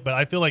little bit, but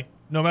I feel like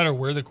no matter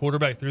where the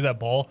quarterback threw that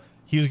ball,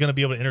 he was going to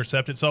be able to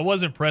intercept it. So I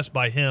was impressed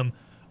by him.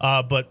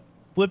 But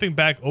flipping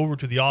back over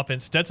to the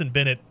offense, Stetson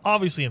Bennett,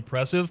 obviously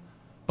impressive,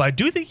 but I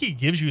do think he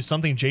gives you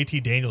something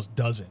JT Daniels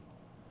doesn't.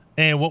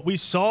 And what we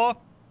saw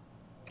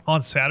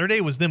on Saturday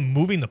was them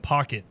moving the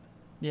pocket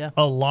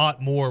a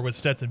lot more with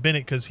Stetson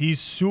Bennett, because he's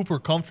super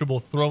comfortable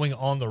throwing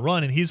on the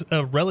run, and he's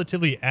a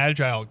relatively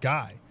agile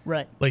guy.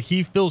 Right.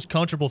 He feels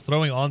comfortable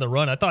throwing on the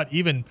run. I thought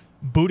even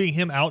booting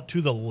him out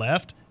to the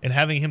left and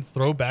having him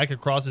throw back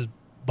across his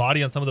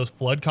body on some of those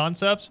flood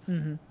concepts,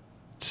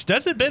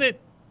 Stetson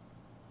Bennett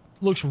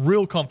looks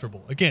real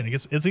comfortable. Again,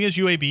 it's against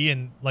UAB,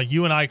 and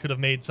you and I could have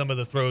made some of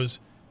the throws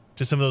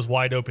to some of those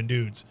wide open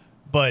dudes.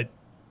 But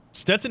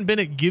Stetson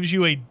Bennett gives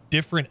you a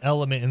different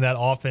element in that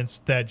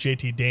offense than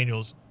JT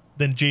Daniels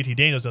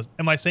does.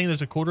 Am I saying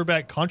there's a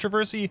quarterback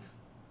controversy?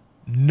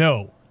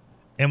 No.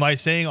 Am I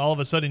saying all of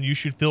a sudden you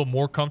should feel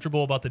more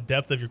comfortable about the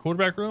depth of your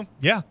quarterback room?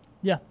 Yeah.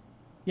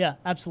 Yeah,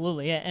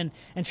 absolutely. Yeah.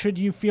 And should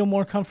you feel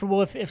more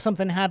comfortable if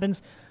something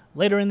happens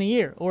later in the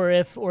year, or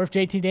if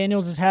JT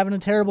Daniels is having a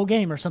terrible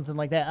game or something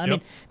like that? I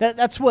mean,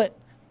 that's what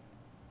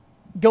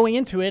going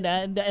into it,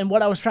 and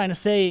what I was trying to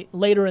say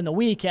later in the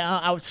week.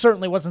 I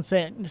certainly wasn't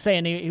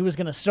saying he was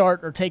going to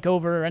start or take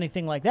over or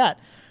anything like that,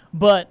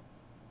 but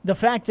the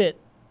fact that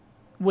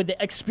with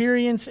the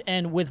experience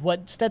and with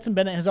what Stetson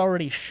Bennett has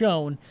already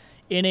shown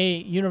in a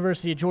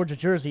University of Georgia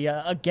jersey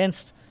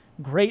against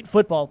great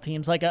football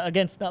teams,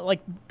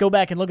 go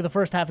back and look at the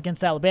first half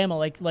against Alabama,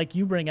 like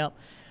you bring up.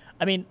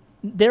 I mean,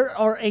 there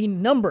are a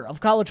number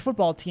of college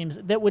football teams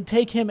that would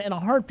take him in a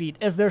heartbeat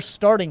as their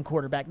starting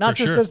quarterback, not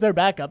just as their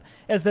backup,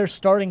 as their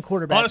starting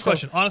quarterback.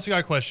 Honestly, got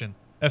a question.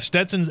 If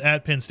Stetson's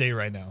at Penn State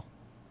right now,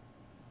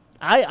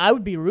 I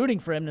would be rooting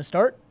for him to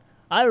start.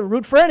 I would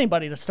root for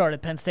anybody to start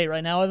at Penn State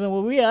right now other than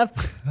what we have.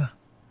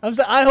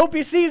 I hope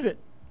he sees it.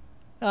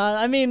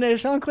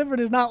 Sean Clifford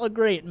does not look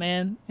great,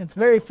 man. It's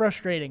very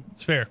frustrating.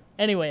 It's fair.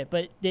 Anyway,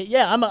 but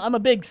yeah, I'm a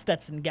big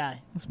Stetson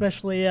guy,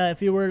 especially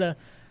if he were to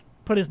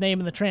put his name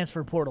in the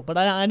transfer portal. But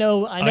I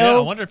know. I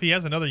wonder if he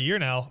has another year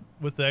now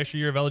with the extra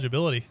year of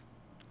eligibility.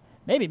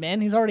 Maybe, man.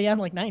 He's already at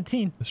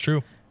 19. That's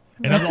true.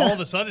 And as all of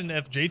a sudden,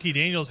 if JT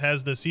Daniels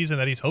has the season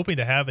that he's hoping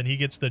to have, and he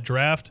gets the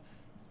draft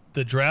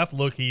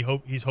look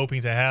he's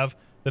hoping to have,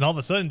 then all of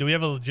a sudden, do we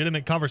have a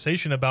legitimate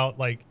conversation about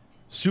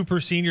super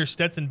senior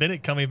Stetson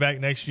Bennett coming back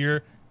next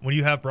year, when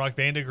you have Brock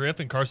Vandagriff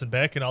and Carson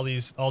Beck and all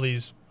these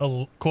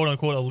quote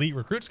unquote elite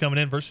recruits coming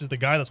in, versus the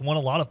guy that's won a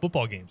lot of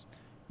football games?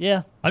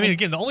 Yeah.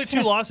 Again, the only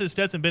 2 losses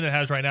Stetson Bennett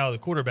has right now, the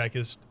quarterback,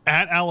 is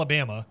at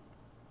Alabama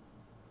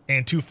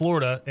and to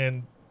Florida.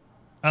 And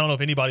I don't know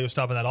if anybody was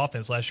stopping that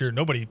offense last year.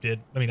 Nobody did.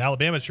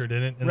 Alabama sure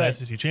didn't in the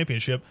SEC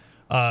championship.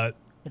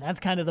 That's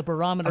kind of the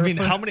barometer.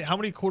 How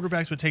many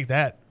quarterbacks would take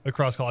that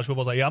across college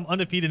football? I'm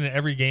undefeated in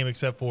every game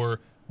except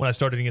for when I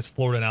started against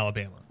Florida and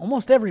Alabama.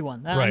 Almost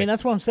everyone. Right.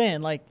 That's what I'm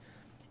saying.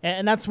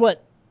 And that's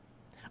what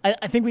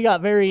I think we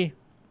got very.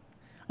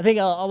 I think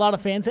a lot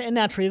of fans, and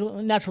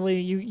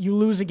naturally, you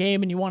lose a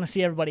game and you want to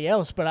see everybody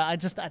else. But I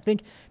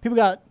think people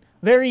got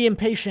very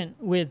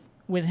impatient with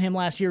him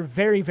last year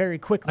very, very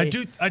quickly.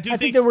 I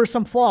think there were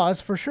some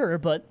flaws for sure,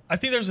 but I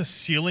think there's a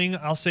ceiling,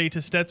 I'll say,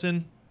 to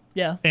Stetson.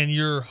 Yeah. And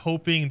you're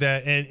hoping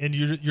that, and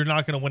you're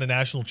not going to win a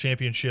national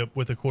championship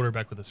with a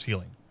quarterback with a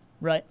ceiling.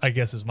 Right. I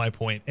guess is my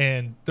point.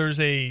 And there's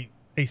a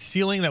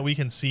ceiling that we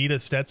can see to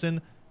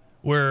Stetson,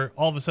 where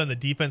all of a sudden the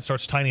defense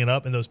starts tightening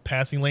up and those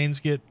passing lanes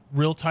get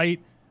real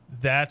tight,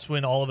 that's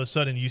when all of a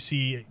sudden you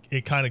see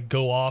it kind of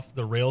go off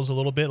the rails a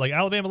little bit. Like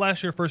Alabama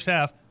last year, first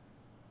half,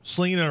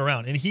 slinging it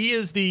around. And he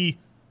is the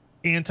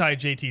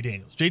anti-JT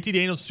Daniels. JT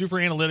Daniels, super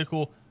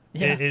analytical,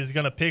 is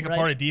going to pick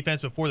apart a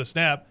defense before the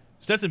snap.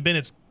 Stetson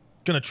Bennett's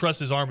going to trust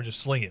his arm and just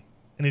sling it.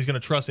 And he's going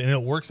to trust it. And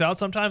it works out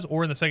sometimes.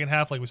 Or in the second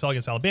half, like we saw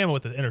against Alabama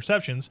with the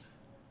interceptions,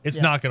 it's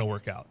not going to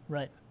work out.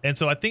 Right. And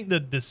so I think the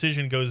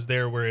decision goes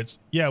there where it's,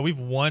 we've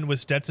won with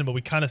Stetson, but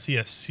we kind of see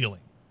a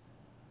ceiling.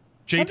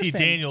 JT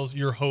Daniels,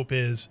 your hope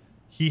is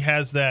he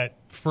has that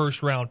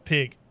first-round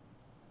pick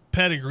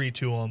pedigree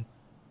to him,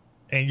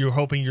 and you're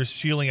hoping your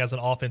ceiling as an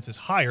offense is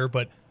higher,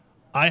 but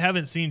I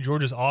haven't seen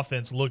Georgia's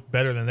offense look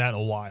better than that in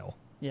a while.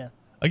 Yeah.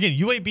 Again,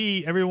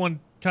 UAB, everyone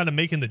kind of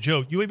making the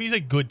joke, UAB is a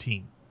good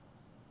team.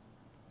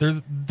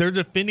 They're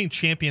defending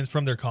champions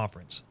from their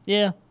conference.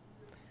 Yeah.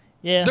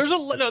 Yeah. There's a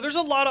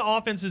lot of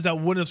offenses that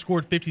wouldn't have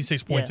scored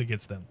 56 points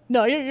against them.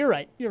 No, you're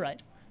right. You're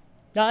right.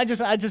 No, I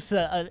just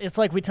it's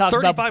like we talked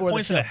about before 35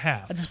 points the show. And a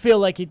half. I just feel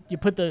like you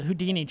put the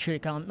Houdini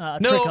trick on.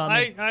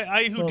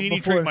 I Houdini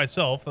trick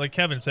myself. Like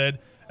Kevin said,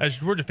 as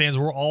Georgia fans,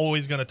 we're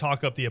always going to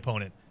talk up the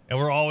opponent, and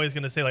we're always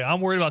going to say, like,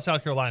 I'm worried about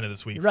South Carolina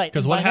this week. Right.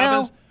 Because what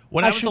happens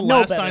the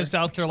last time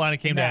South Carolina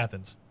came to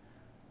Athens?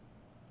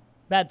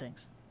 Bad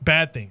things.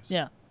 Bad things.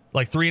 Yeah.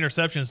 Like 3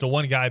 interceptions to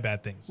one guy,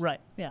 bad things. Right.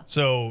 Yeah.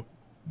 So,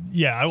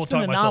 I will it's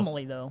talk an myself.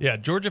 anomaly, though. Yeah,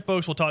 Georgia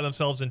folks will talk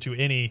themselves into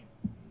any.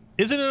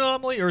 Is it an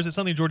anomaly, or is it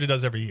something Georgia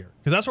does every year?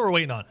 Because that's what we're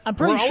waiting on.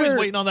 We're always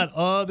waiting on that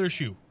other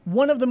shoe.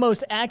 One of the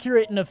most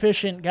accurate and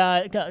efficient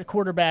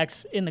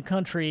quarterbacks in the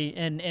country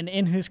and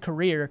in his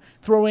career,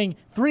 throwing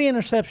 3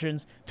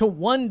 interceptions to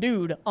one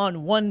dude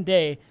on one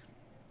day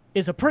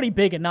is a pretty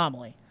big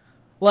anomaly.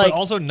 But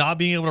also not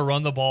being able to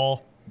run the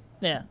ball.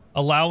 Yeah.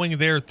 Allowing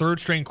their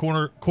third-string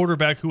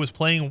quarterback who was he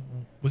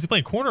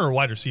playing corner or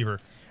wide receiver?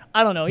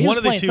 I don't know. He One was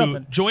of the playing two.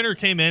 Something. Joyner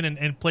came in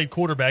and played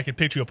quarterback and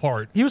picked you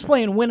apart. He was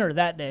playing winner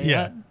that day.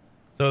 Yeah.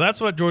 So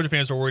that's what Georgia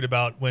fans are worried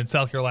about when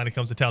South Carolina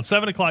comes to town.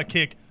 7 o'clock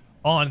kick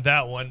on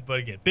that one. But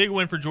again, big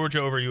win for Georgia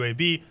over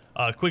UAB.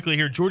 Quickly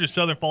here, Georgia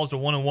Southern falls to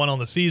 1-1 on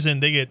the season.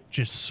 They get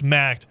just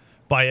smacked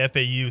by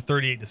FAU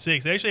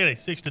 38-6. They actually had a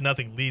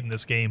 6-0 lead in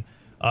this game.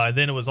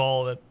 Then it was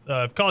all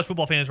college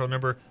football fans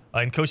remember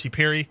N'Kosi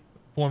Perry,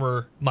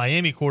 former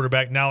Miami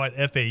quarterback, now at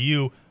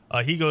FAU.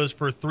 He goes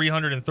for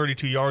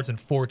 332 yards and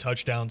 4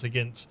 touchdowns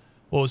against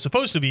what was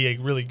supposed to be a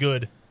really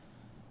good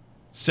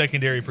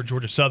secondary for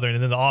Georgia Southern,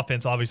 and then the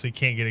offense obviously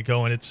can't get it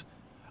going.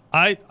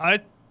 I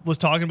was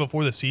talking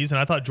before the season,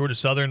 I thought Georgia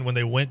Southern, when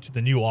they went to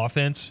the new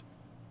offense,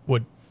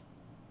 would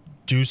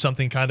do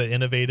something kind of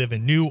innovative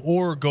and new,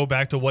 or go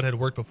back to what had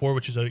worked before,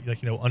 which is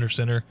under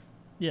center,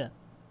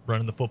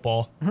 running the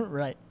football.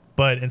 Right.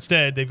 But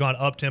instead, they've gone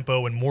up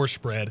tempo and more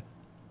spread,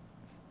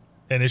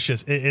 and it's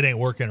just it ain't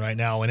working right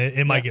now, and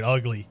it might get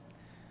ugly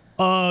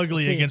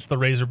against the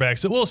Razorbacks.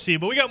 So we'll see.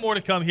 But we got more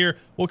to come here.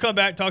 We'll come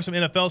back, talk some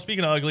NFL.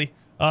 Speaking of ugly,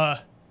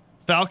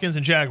 Falcons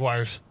and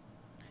Jaguars.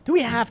 Do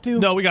we have to?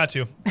 No, we got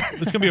to.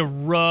 It's going to be a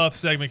rough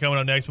segment coming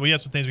up next, but we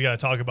have some things we got to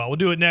talk about. We'll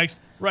do it next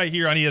right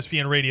here on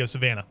ESPN Radio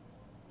Savannah.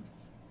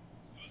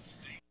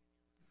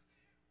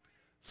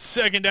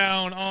 Second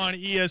Down on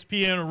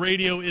ESPN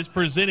Radio is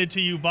presented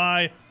to you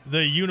by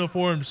the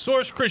Uniform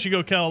Source. Christian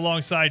Gokel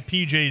alongside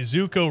PJ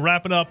Zuko,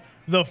 wrapping up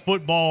the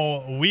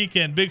football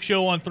weekend. Big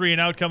show on 3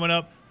 and Out coming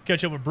up.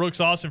 Catch up with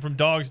Brooks Austin from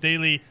Dogs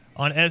Daily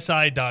on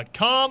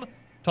SI.com.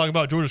 Talk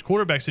about Georgia's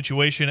quarterback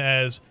situation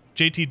as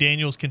JT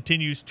Daniels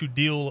continues to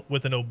deal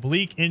with an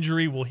oblique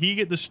injury. Will he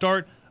get the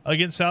start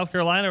against South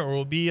Carolina, or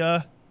will be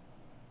the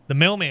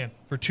mailman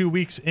for 2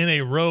 weeks in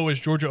a row as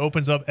Georgia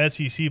opens up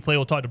SEC play?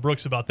 We'll talk to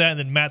Brooks about that. And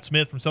then Matt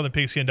Smith from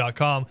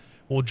SouthernPigskin.com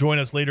will join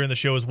us later in the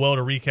show as well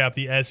to recap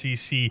the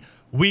SEC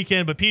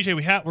weekend. But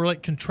PJ, we're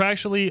like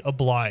contractually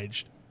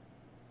obliged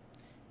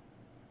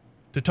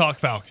to talk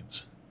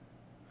Falcons.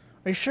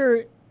 Are you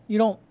sure you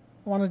don't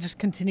want to just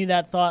continue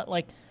that thought?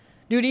 Like,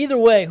 dude, either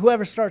way,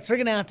 whoever starts, they're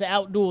going to have to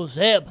outduel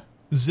Zeb.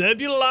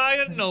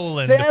 Zebulon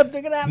Noland. Zeb,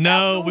 they're going to have to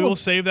outduel we will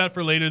save that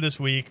for later this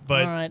week.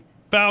 But all right.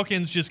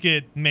 Falcons just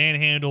get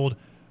manhandled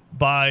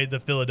by the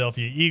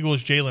Philadelphia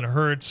Eagles. Jalen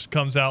Hurts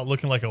comes out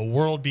looking like a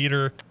world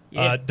beater.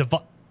 Yeah.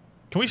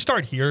 Can we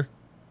start here?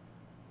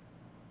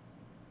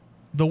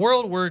 The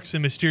world works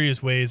in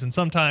mysterious ways, and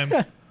sometimes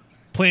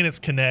planets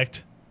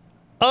connect.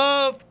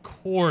 Of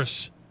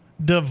course,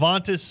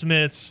 Devonta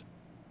Smith's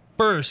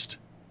first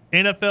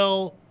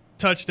NFL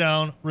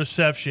touchdown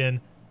reception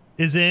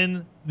is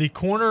in the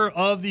corner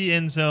of the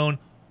end zone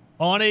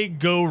on a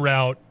go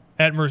route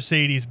at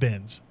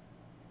Mercedes-Benz.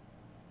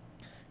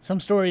 Some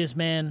stories,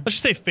 man.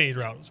 Let's just say fade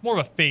route. It's more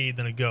of a fade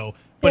than a go.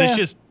 But it's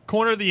just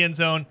corner of the end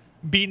zone,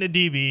 beating a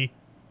DB,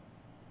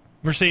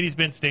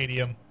 Mercedes-Benz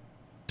Stadium,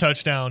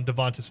 touchdown,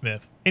 Devonta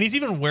Smith. And he's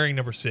even wearing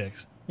number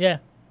 6. Yeah.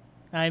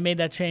 I made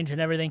that change and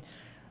everything.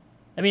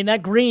 I mean,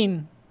 that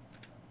green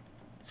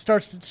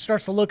starts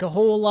to look a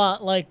whole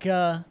lot like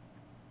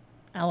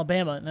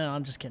Alabama. No,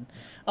 I'm just kidding.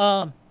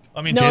 I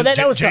mean, no,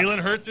 that was Jalen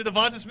Hurts to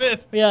Devonta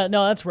Smith. Yeah,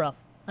 no, that's rough.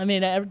 I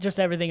mean, just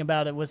everything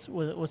about it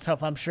was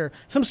tough. I'm sure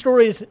some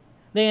stories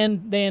they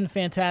end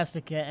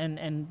fantastic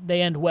and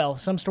they end well.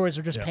 Some stories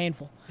are just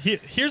painful.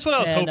 Here's what I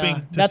was hoping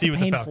to that's see a with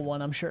the Falcons. painful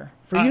one, I'm sure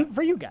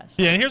for you guys.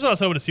 Yeah, and here's what I was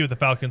hoping to see with the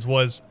Falcons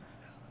was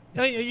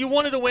you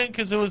wanted to win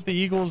because it was the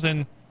Eagles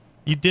and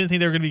you didn't think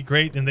they were going to be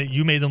great and that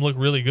you made them look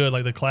really good,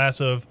 like the class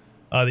of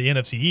the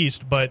NFC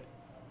East. But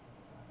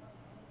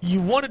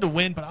you wanted to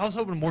win, but I was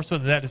hoping more so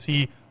than that to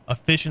see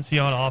efficiency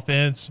on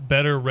offense,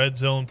 better red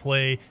zone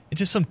play, and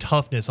just some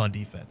toughness on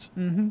defense.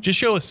 Mm-hmm. Just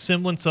show a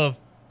semblance of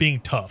being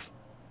tough.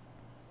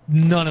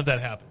 None of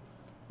that happened.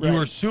 Right. You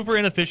were super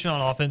inefficient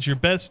on offense. Your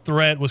best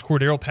threat was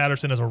Cordero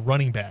Patterson as a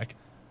running back.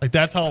 Like,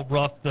 that's how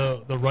rough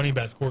the running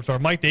backs corps are.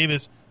 Mike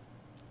Davis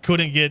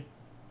couldn't get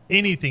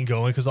anything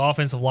going because the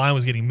offensive line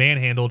was getting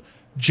manhandled.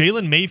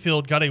 Jalen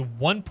Mayfield got a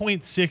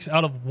 1.6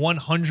 out of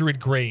 100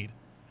 grade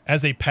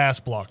as a pass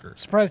blocker.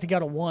 Surprised he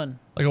got a 1.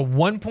 Like a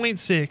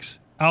 1.6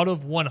 out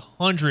of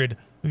 100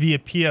 via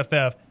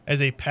PFF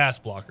as a pass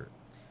blocker.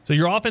 So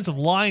your offensive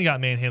line got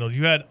manhandled.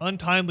 You had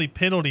untimely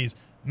penalties.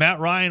 Matt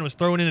Ryan was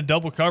thrown into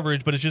double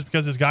coverage, but it's just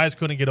because his guys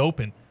couldn't get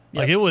open. Yep.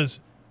 Like it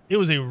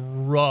was a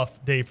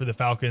rough day for the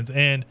Falcons.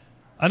 And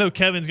I know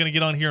Kevin's going to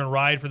get on here and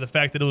ride for the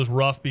fact that it was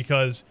rough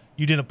because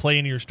you didn't play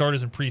any of your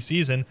starters in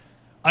preseason.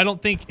 I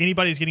don't think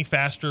anybody's getting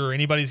faster or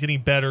anybody's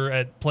getting better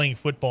at playing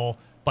football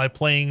by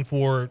playing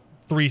for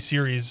 3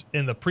 series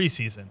in the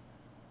preseason.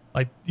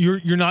 Like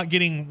you're not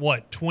getting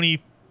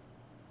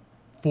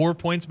 24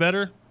 points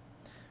better?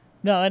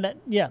 No, and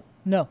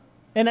no.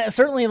 And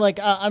certainly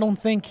I don't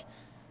think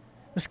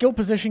the skill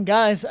position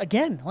guys,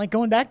 again, like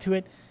going back to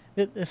it,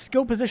 the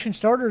skill position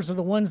starters are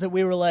the ones that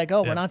we were like,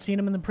 we're not seeing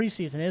them in the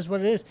preseason. It is what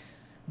it is.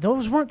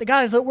 Those weren't the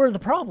guys that were the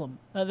problem.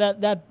 No,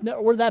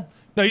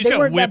 you just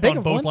got whipped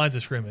on both lines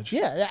of scrimmage.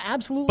 Yeah,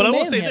 absolutely. But I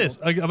will say this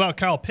about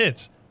Kyle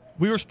Pitts.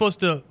 We were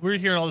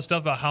hearing all this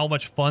stuff about how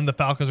much fun the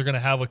Falcons are going to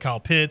have with Kyle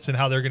Pitts and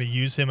how they're going to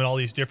use him in all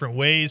these different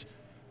ways.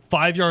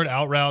 5-yard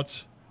out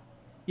routes,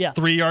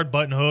 3-yard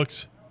button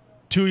hooks,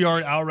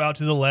 2-yard out route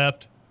to the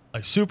left,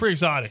 like super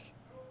exotic.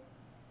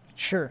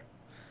 Sure.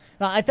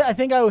 Now, I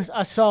think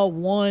I saw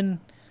one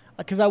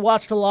because I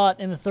watched a lot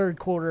in the third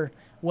quarter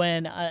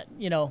when I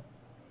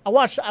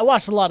watched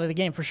a lot of the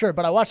game for sure,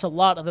 but I watched a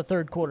lot of the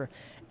third quarter,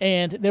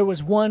 and there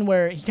was one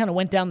where he kind of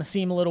went down the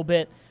seam a little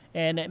bit,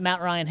 and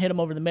Matt Ryan hit him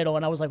over the middle,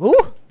 and I was like,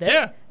 "Ooh,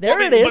 there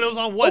it is." But it was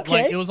on what?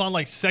 Okay. Like it was on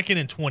 2nd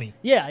and 20.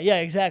 Yeah,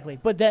 exactly.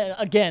 But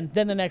then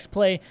the next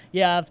play,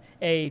 you have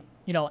a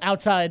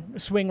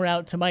outside swing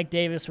route to Mike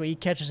Davis where he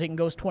catches it and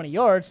goes 20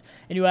 yards,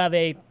 and you have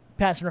a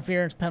pass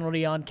interference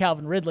penalty on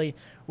Calvin Ridley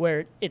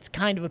where it's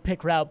kind of a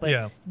pick route,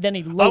 but then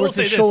he lowers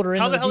his shoulder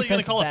into the defensive back. How the hell are you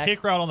going to call a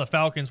pick route on the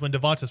Falcons when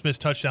Devonta Smith's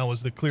touchdown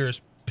was the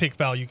clearest pick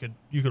foul you could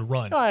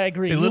run? No, I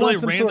agree. They literally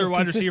ran their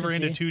wide receiver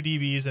into 2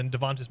 DBs and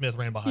Devonta Smith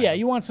ran behind him.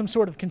 You want some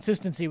sort of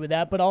consistency with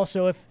that, but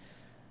also if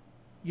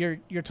you're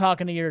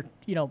talking to your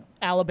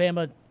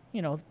Alabama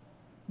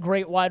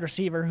great wide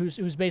receiver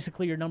who's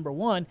basically your number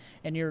one,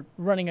 and you're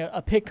running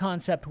a pick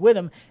concept with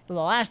him, the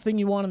last thing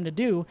you want him to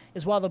do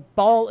is, while the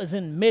ball is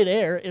in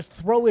midair, is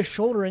throw his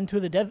shoulder into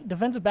the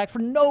defensive back for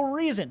no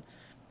reason.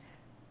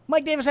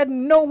 Mike Davis had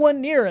no one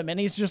near him, and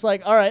he's just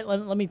like, all right,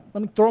 let me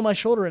throw my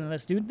shoulder into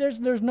this, dude. There's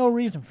no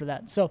reason for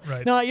that. So,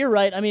 No, you're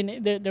right. I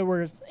mean, there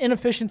were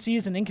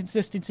inefficiencies and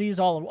inconsistencies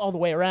all the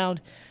way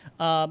around,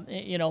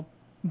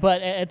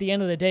 but at the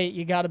end of the day,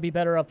 you got to be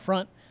better up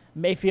front.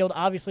 Mayfield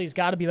obviously has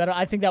got to be better.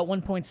 I think that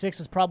 1.6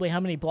 is probably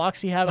how many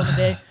blocks he had on the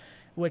day,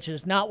 which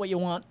is not what you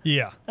want.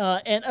 Yeah.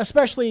 And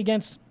especially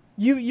against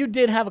you. You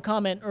did have a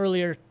comment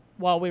earlier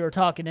while we were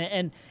talking,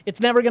 and it's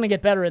never going to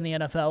get better in the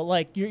NFL.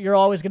 Like you're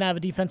always going to have a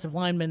defensive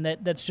lineman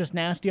that's just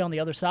nasty on the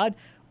other side.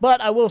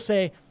 But I will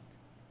say,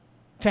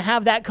 to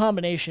have that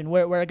combination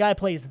where a guy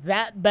plays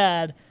that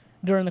bad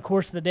during the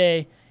course of the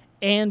day,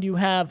 and you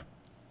have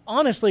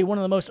honestly one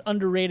of the most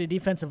underrated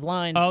defensive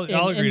lines in the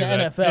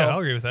NFL. Yeah, I'll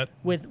agree with that.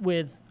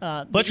 With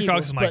Fletcher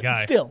Cox is my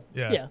guy. Still,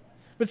 yeah.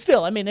 But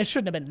still, I mean, it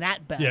shouldn't have been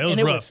that bad. Yeah, it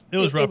was rough. It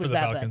was rough for the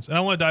Falcons. And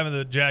I want to dive into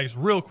the Jags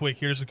real quick.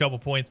 Here's a couple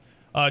points.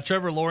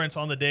 Trevor Lawrence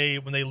on the day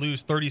when they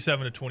lose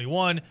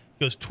 37-21, he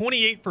goes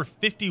 28 for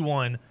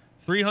 51,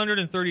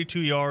 332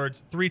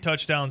 yards, 3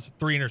 touchdowns,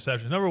 3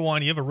 interceptions. Number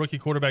one, you have a rookie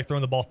quarterback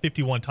throwing the ball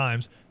 51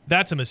 times.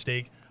 That's a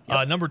mistake.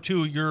 Yep. Number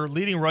two, your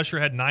leading rusher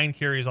had 9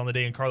 carries on the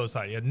day in Carlos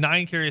Hyde. He had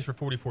 9 carries for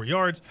 44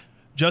 yards.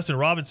 Justin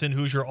Robinson,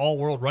 who's your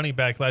all-world running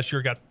back last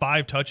year, got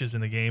 5 touches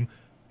in the game.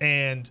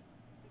 And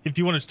if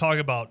you want to talk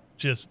about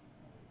just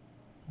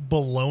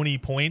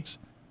baloney points,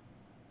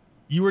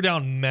 you were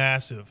down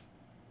massive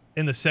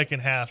in the second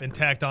half and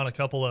tacked on a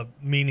couple of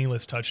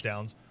meaningless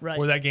touchdowns. Right.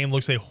 Where that game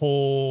looks a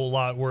whole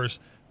lot worse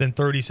than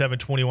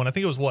 37-21. I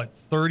think it was,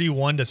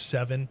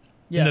 31-7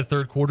 in the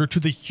third quarter to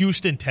the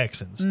Houston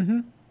Texans.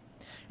 Mm-hmm.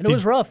 And it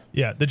was rough.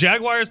 Yeah, the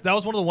Jaguars, that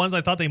was one of the ones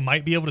I thought they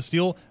might be able to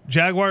steal.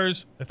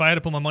 Jaguars, if I had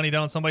to put my money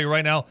down on somebody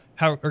right now,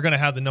 are going to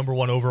have the number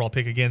 1 overall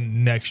pick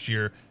again next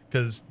year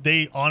because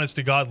they, honest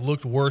to God,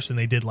 looked worse than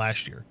they did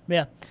last year.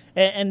 Yeah,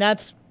 and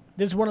this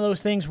is one of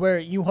those things where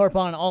you harp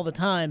on all the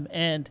time,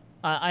 and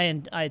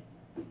I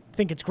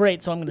think it's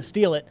great, so I'm going to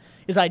steal it,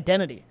 is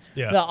identity.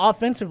 Yeah. Now,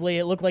 offensively,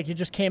 it looked like you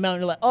just came out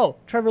and you're like, oh,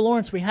 Trevor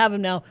Lawrence, we have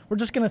him now. We're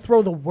just going to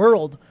throw the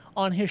world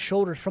on his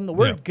shoulders from the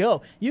word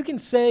go. You can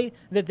say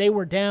that they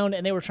were down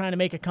and they were trying to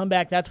make a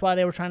comeback. That's why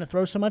they were trying to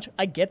throw so much.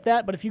 I get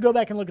that. But if you go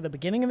back and look at the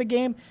beginning of the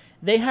game,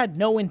 they had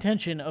no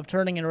intention of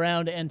turning it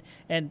around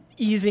and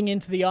easing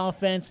into the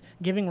offense,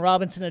 giving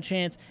Robinson a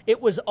chance. It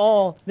was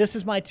all, this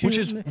is my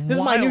is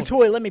my new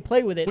toy. Let me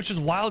play with it. Which is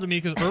wild to me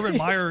because Urban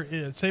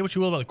Meyer, say what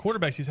you will about the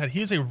quarterbacks he's had,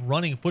 he's a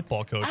running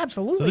football coach.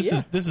 Absolutely,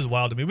 So this is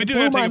wild to me. We do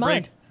have to take a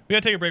break. We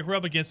got to take a break. We're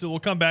up against it. We'll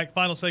come back.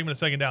 Final segment of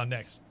Second Down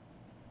next.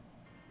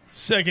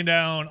 Second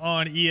Down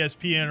on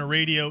ESPN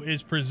Radio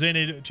is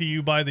presented to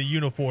you by the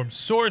Uniform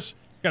Source.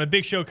 Got a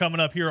big show coming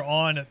up here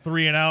on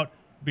 3 and Out.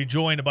 Be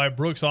joined by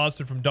Brooks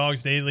Austin from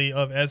Dogs Daily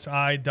of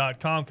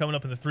SI.com coming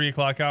up in the 3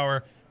 o'clock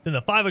hour. Then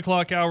the 5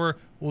 o'clock hour,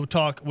 we'll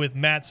talk with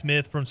Matt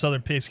Smith from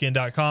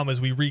SouthernPigskin.com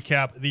as we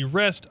recap the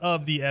rest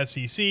of the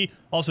SEC.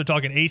 Also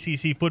talking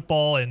ACC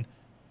football, and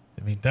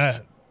I mean,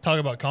 talk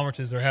about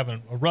conferences they're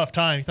having a rough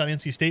time. You thought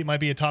NC State might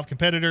be a top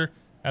competitor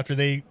after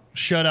they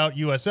shut out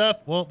USF.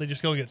 Well, they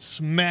just go get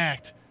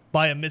smacked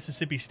by a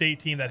Mississippi State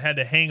team that had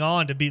to hang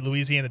on to beat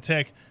Louisiana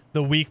Tech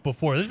the week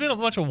before. There's been a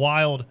bunch of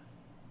wild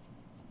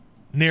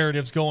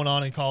narratives going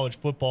on in college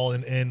football,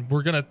 and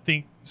we're going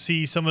to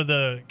see some of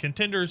the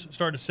contenders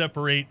start to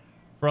separate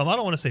from, I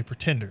don't want to say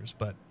pretenders,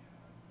 but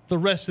the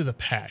rest of the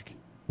pack,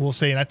 we'll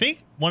say. And I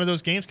think one of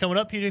those games coming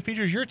up, PJ,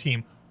 features your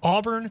team,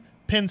 Auburn,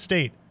 Penn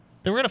State.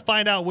 Then we're going to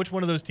find out which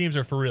one of those teams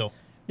are for real.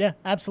 Yeah,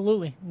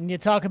 absolutely. And you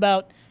talk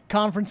about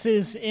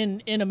conferences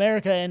in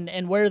America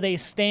and where they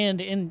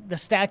stand in the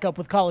stack up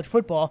with college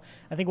football.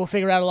 I think we'll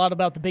figure out a lot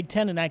about the Big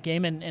Ten in that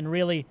game and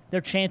really their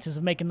chances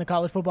of making the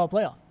college football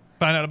playoff.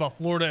 Find out about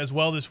Florida as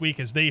well this week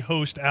as they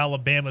host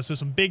Alabama. So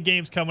some big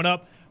games coming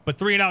up. But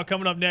 3 and Out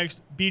coming up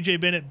next. BJ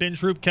Bennett, Ben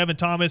Shroop, Kevin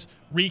Thomas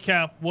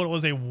recap what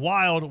was a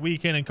wild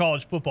weekend in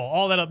college football.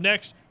 All that up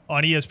next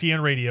on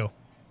ESPN Radio.